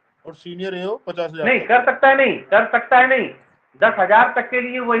सकता है और सीनियर एओ 50,000 नहीं तक कर का। सकता है, नहीं कर सकता है, नहीं 10,000 तक के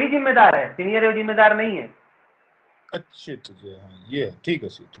लिए वही जिम्मेदार है, सीनियर एओ जिम्मेदार नहीं है। अच्छे तुझे, हाँ ये है, ठीक है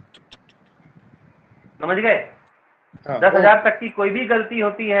सर, ठीक। समझ गए? हाँ 10,000 तक की कोई भी गलती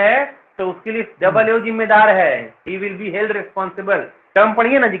होती है तो उसके लिए डबल एओ जिम्मेदार है। He will be held responsible. Term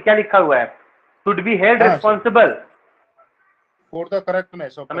पढ़िए ना जी, क्या लिखा हुआ है, शुड बी हेल्ड हाँ sir, responsible. For the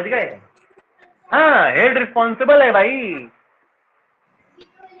correctness of समझ द गए? क्वेश्चन। हाँ हेल्ड रिस्पॉन्सिबल है भाई।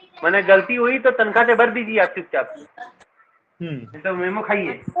 मैंने गलती हुई तो तनख्वाह से भर दीजिए आप चुपचाप, नहीं तो मेमो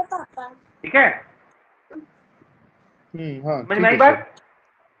खाइए। ठीक है, हाँ समझ में ठीक आई है सर। बात,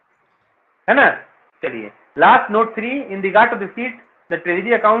 है ना? चलिए, last note 3, in regard to receipt the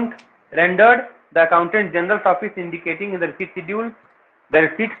treasury account rendered the accountant general office indicating in the receipt schedule the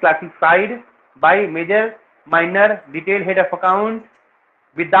receipt classified bye major minor detail head of account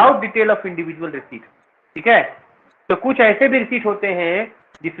without detail of individual receipt. ठीक है, तो कुछ ऐसे भी receipt होते हैं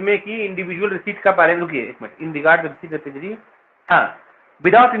जिसमें कि इंडिविजुअल रिसीट का बारे में, रुकिए एक minute, in regard receipt treasury, हाँ,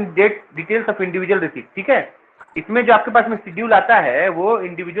 without details of individual receipt. ठीक है, इसमें जो आपके पास में शेड्यूल आता है वो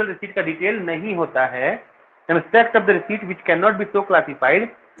इंडिविजुअल रिसीट का डिटेल नहीं होता है। Respect of the receipt which can not be so classified,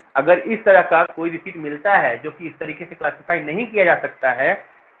 अगर इस तरह का कोई रिसीट मिलता है जो कि इस तरीके से क्लासिफाई नहीं किया जा सकता है,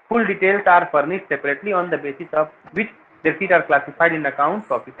 full details are furnished separately on the basis of which receipt are classified in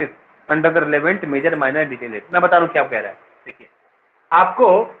account offices under the relevant major minor detail. मैं बता दूं क्या कह रहा है। देखिए,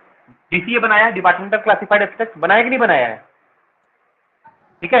 आपको डीसीए बनाया, डिपार्टमेंटल क्लासिफाइड एब्स्ट्रैक्ट बनाया कि नहीं बनाया है?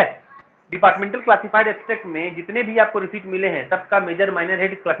 ठीक है, डिपार्टमेंटल क्लासिफाइड एब्स्ट्रैक्ट में जितने भी आपको रिसीट मिले हैं सबका मेजर माइनर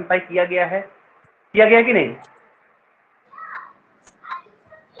हेड क्लासिफाई किया गया है, किया गया कि नहीं?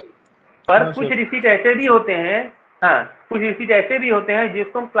 पर हाँ कुछ सर। रिसीट ऐसे भी होते हैं, हाँ कुछ रिसीट ऐसे भी होते हैं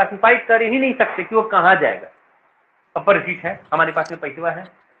जिसको हम क्लासिफाई कर ही नहीं सकते कि वो कहाँ जाएगा। अपर रिसीट है, हमारे पास में पैसा है,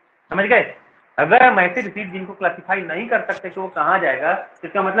 समझ गए? अगर हम ऐसे रिसीट जिनको क्लासिफाई नहीं कर सकते कि वो कहाँ जाएगा, तो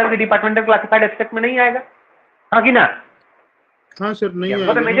इसका मतलब कि डिपार्टमेंटल क्लासिफाइड एब्स्ट्रैक्ट में नहीं आएगा, हाँ कि ना? हाँ सर, नहीं हमको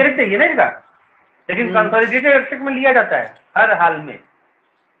तो आएगा ना। मेजर चाहिए ना इसका, लेकिन कंसोलिडेटेड एब्स्ट्रैक्ट में लिया जाता है हर हाल में,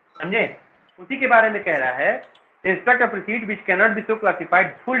 समझे? उसी के बारे में कह रहा है, inspect of receipt which can not be so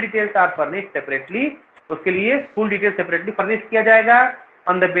classified full details are furnished separately, उसके लिए फुल डिटेल सेपरेटली फर्निश किया जाएगा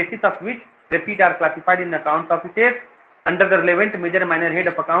on the basis of which receipt are classified in account offices under the relevant major minor head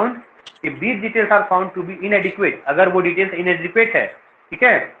of account. If these details are found to be इनएडिक्वेट, अगर वो details इनएडिक्वेट है, ठीक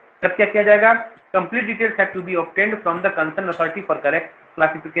है, तब क्या किया जाएगा? Complete details have to be obtained from the concern authority for correct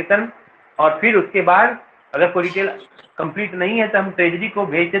classification. और फिर उसके बाद अगर कोई डिटेल कंप्लीट नहीं है तो हम ट्रेजरी को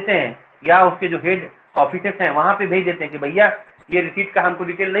भेज देते हैं या उसके जो हेड ऑफिसेस हैं वहां पे भेज देते हैं कि भैया ये रिसीट का हमको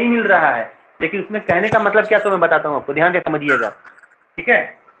डिटेल नहीं मिल रहा है। लेकिन उसमें कहने का मतलब क्या, तो मैं बताता हूँ आपको, ध्यान से समझिएगा। ठीक है,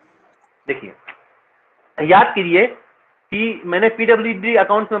 देखिए, याद कीजिए कि मैंने पीडब्ल्यूडी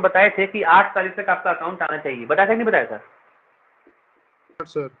अकाउंट में बताए थे कि 8 तारीख तक आपका अकाउंट आना चाहिए, बताया था नहीं बताया था?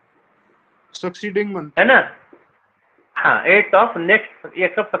 सर सक्सीडिंग मंथ है ना? हाँ, 8 of next,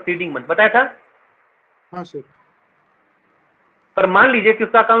 8 of succeeding month बताया था। हाँ सर। पर मान लीजिए कि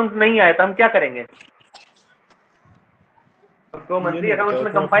उसका अकाउंट नहीं आया तो हम क्या करेंगे? उसको ये मंथली नहीं अकाउंट बताया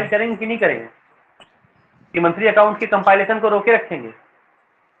में था कंपाइल आपने। करेंगे कि नहीं करेंगे? कि मंथली अकाउंट की कंपाइलेशन को रोके रखेंगे?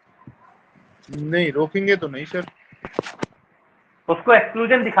 नहीं रोकेंगे तो नहीं सर। उसको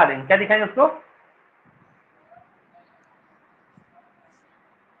एक्सक्लूजन दिखा देंगे। क्या दिखाएंगे उसको?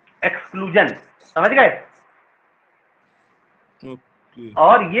 एक्सक्लूजन, समझ गए? ओके।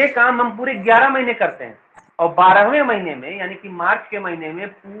 और ये काम हम पूरे 11 महीने करते हैं और 12वें महीने में यानी कि मार्च के महीने में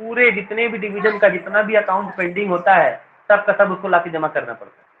पूरे जितने भी डिवीजन का जितना भी अकाउंट पेंडिंग होता है सब का सब उसको लाके जमा करना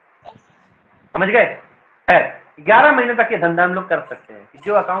पड़ता है, समझ गए? है 11 महीने तक ये धंधा हम लोग कर सकते हैं कि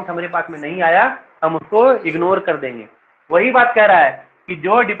जो अकाउंट हमारे पास में नहीं आया हम उसको इग्नोर कर देंगे। वही बात कह रहा है कि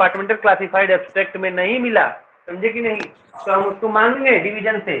जो डिपार्टमेंटल क्लासिफाइड एब्स्ट्रैक्ट में नहीं मिला, समझे कि नहीं, तो हम उसको मांगेंगे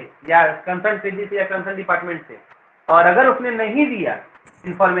डिवीजन से या कंसर्न पेजी से या कंसर्न डिपार्टमेंट से, और अगर उसने नहीं दिया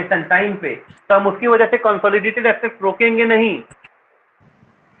इंफॉर्मेशन टाइम पे तो हम उसकी वजह से कंसोलिडेटेड एब्स्ट्रैक्ट रोकेंगे नहीं।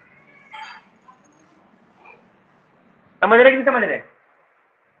 समझ रहे कि नहीं समझ रहे?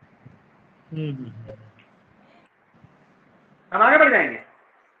 हम आगे बढ़ जाएंगे,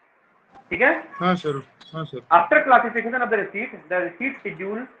 ठीक है? हाँ सर, हाँ sir. After classification of the receipt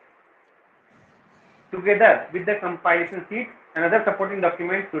schedule together with the compilation sheet and other supporting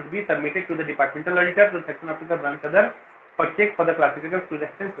documents should be submitted to the departmental auditor to the section officer branch other for check for the classification to the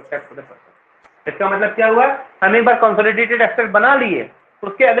extent prescribed for the purpose। इसका मतलब क्या हुआ? हम एक बार consolidated abstract बना लिए,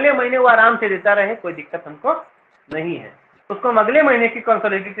 उसके अगले महीने वो आराम से देता रहे, कोई दिक्कत हमको नहीं है, उसको हम अगले महीने की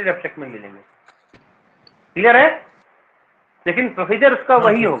कंसोलिडेटेड एब्स्ट्रैक्ट में मिलेंगे। क्लियर है? लेकिन प्रोसीजर उसका हाँ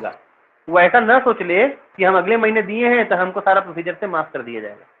वही सर। होगा, वो ऐसा ना सोच ले कि हम अगले महीने दिए हैं तो हमको सारा प्रोसीजर से माफ कर दिया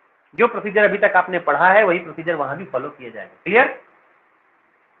जाएगा। जो प्रोसीजर अभी तक आपने पढ़ा है वही प्रोसीजर वहां भी फॉलो किया जाएगा। क्लियर?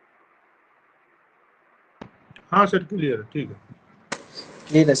 हाँ सर क्लियर, ठीक है।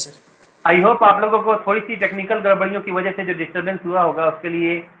 क्लियर है सर। आई होप आप लोगों को थोड़ी सी टेक्निकल गड़बड़ियों की वजह से जो डिस्टर्बेंस हुआ होगा उसके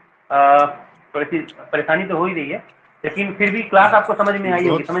लिए थोड़ी सी परेशानी तो हो ही रही है, लेकिन फिर भी क्लास आपको समझ में आई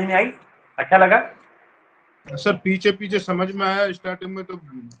होगी। समझ में आई? अच्छा लगा? सर पीछे पीछे समझ में आया, स्टार्टिंग में तो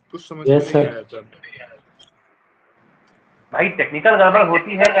कुछ समझ में यस नहीं सर। आया सर। भाई टेक्निकल गड़बड़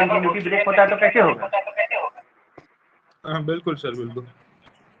होती है, कंटिन्यूटी ब्रेक होता है तो कैसे होगा? हाँ बिल्कुल सर, बिल्कुल।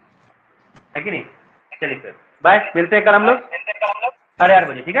 है कि नहीं? चलिए सर, बाय, मिलते हैं कल हम लोग 8:30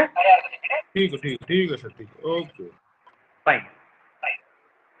 बजे। ठीक है? ठीक है, ठीक है सर, ठीक है, ओके। फाइन।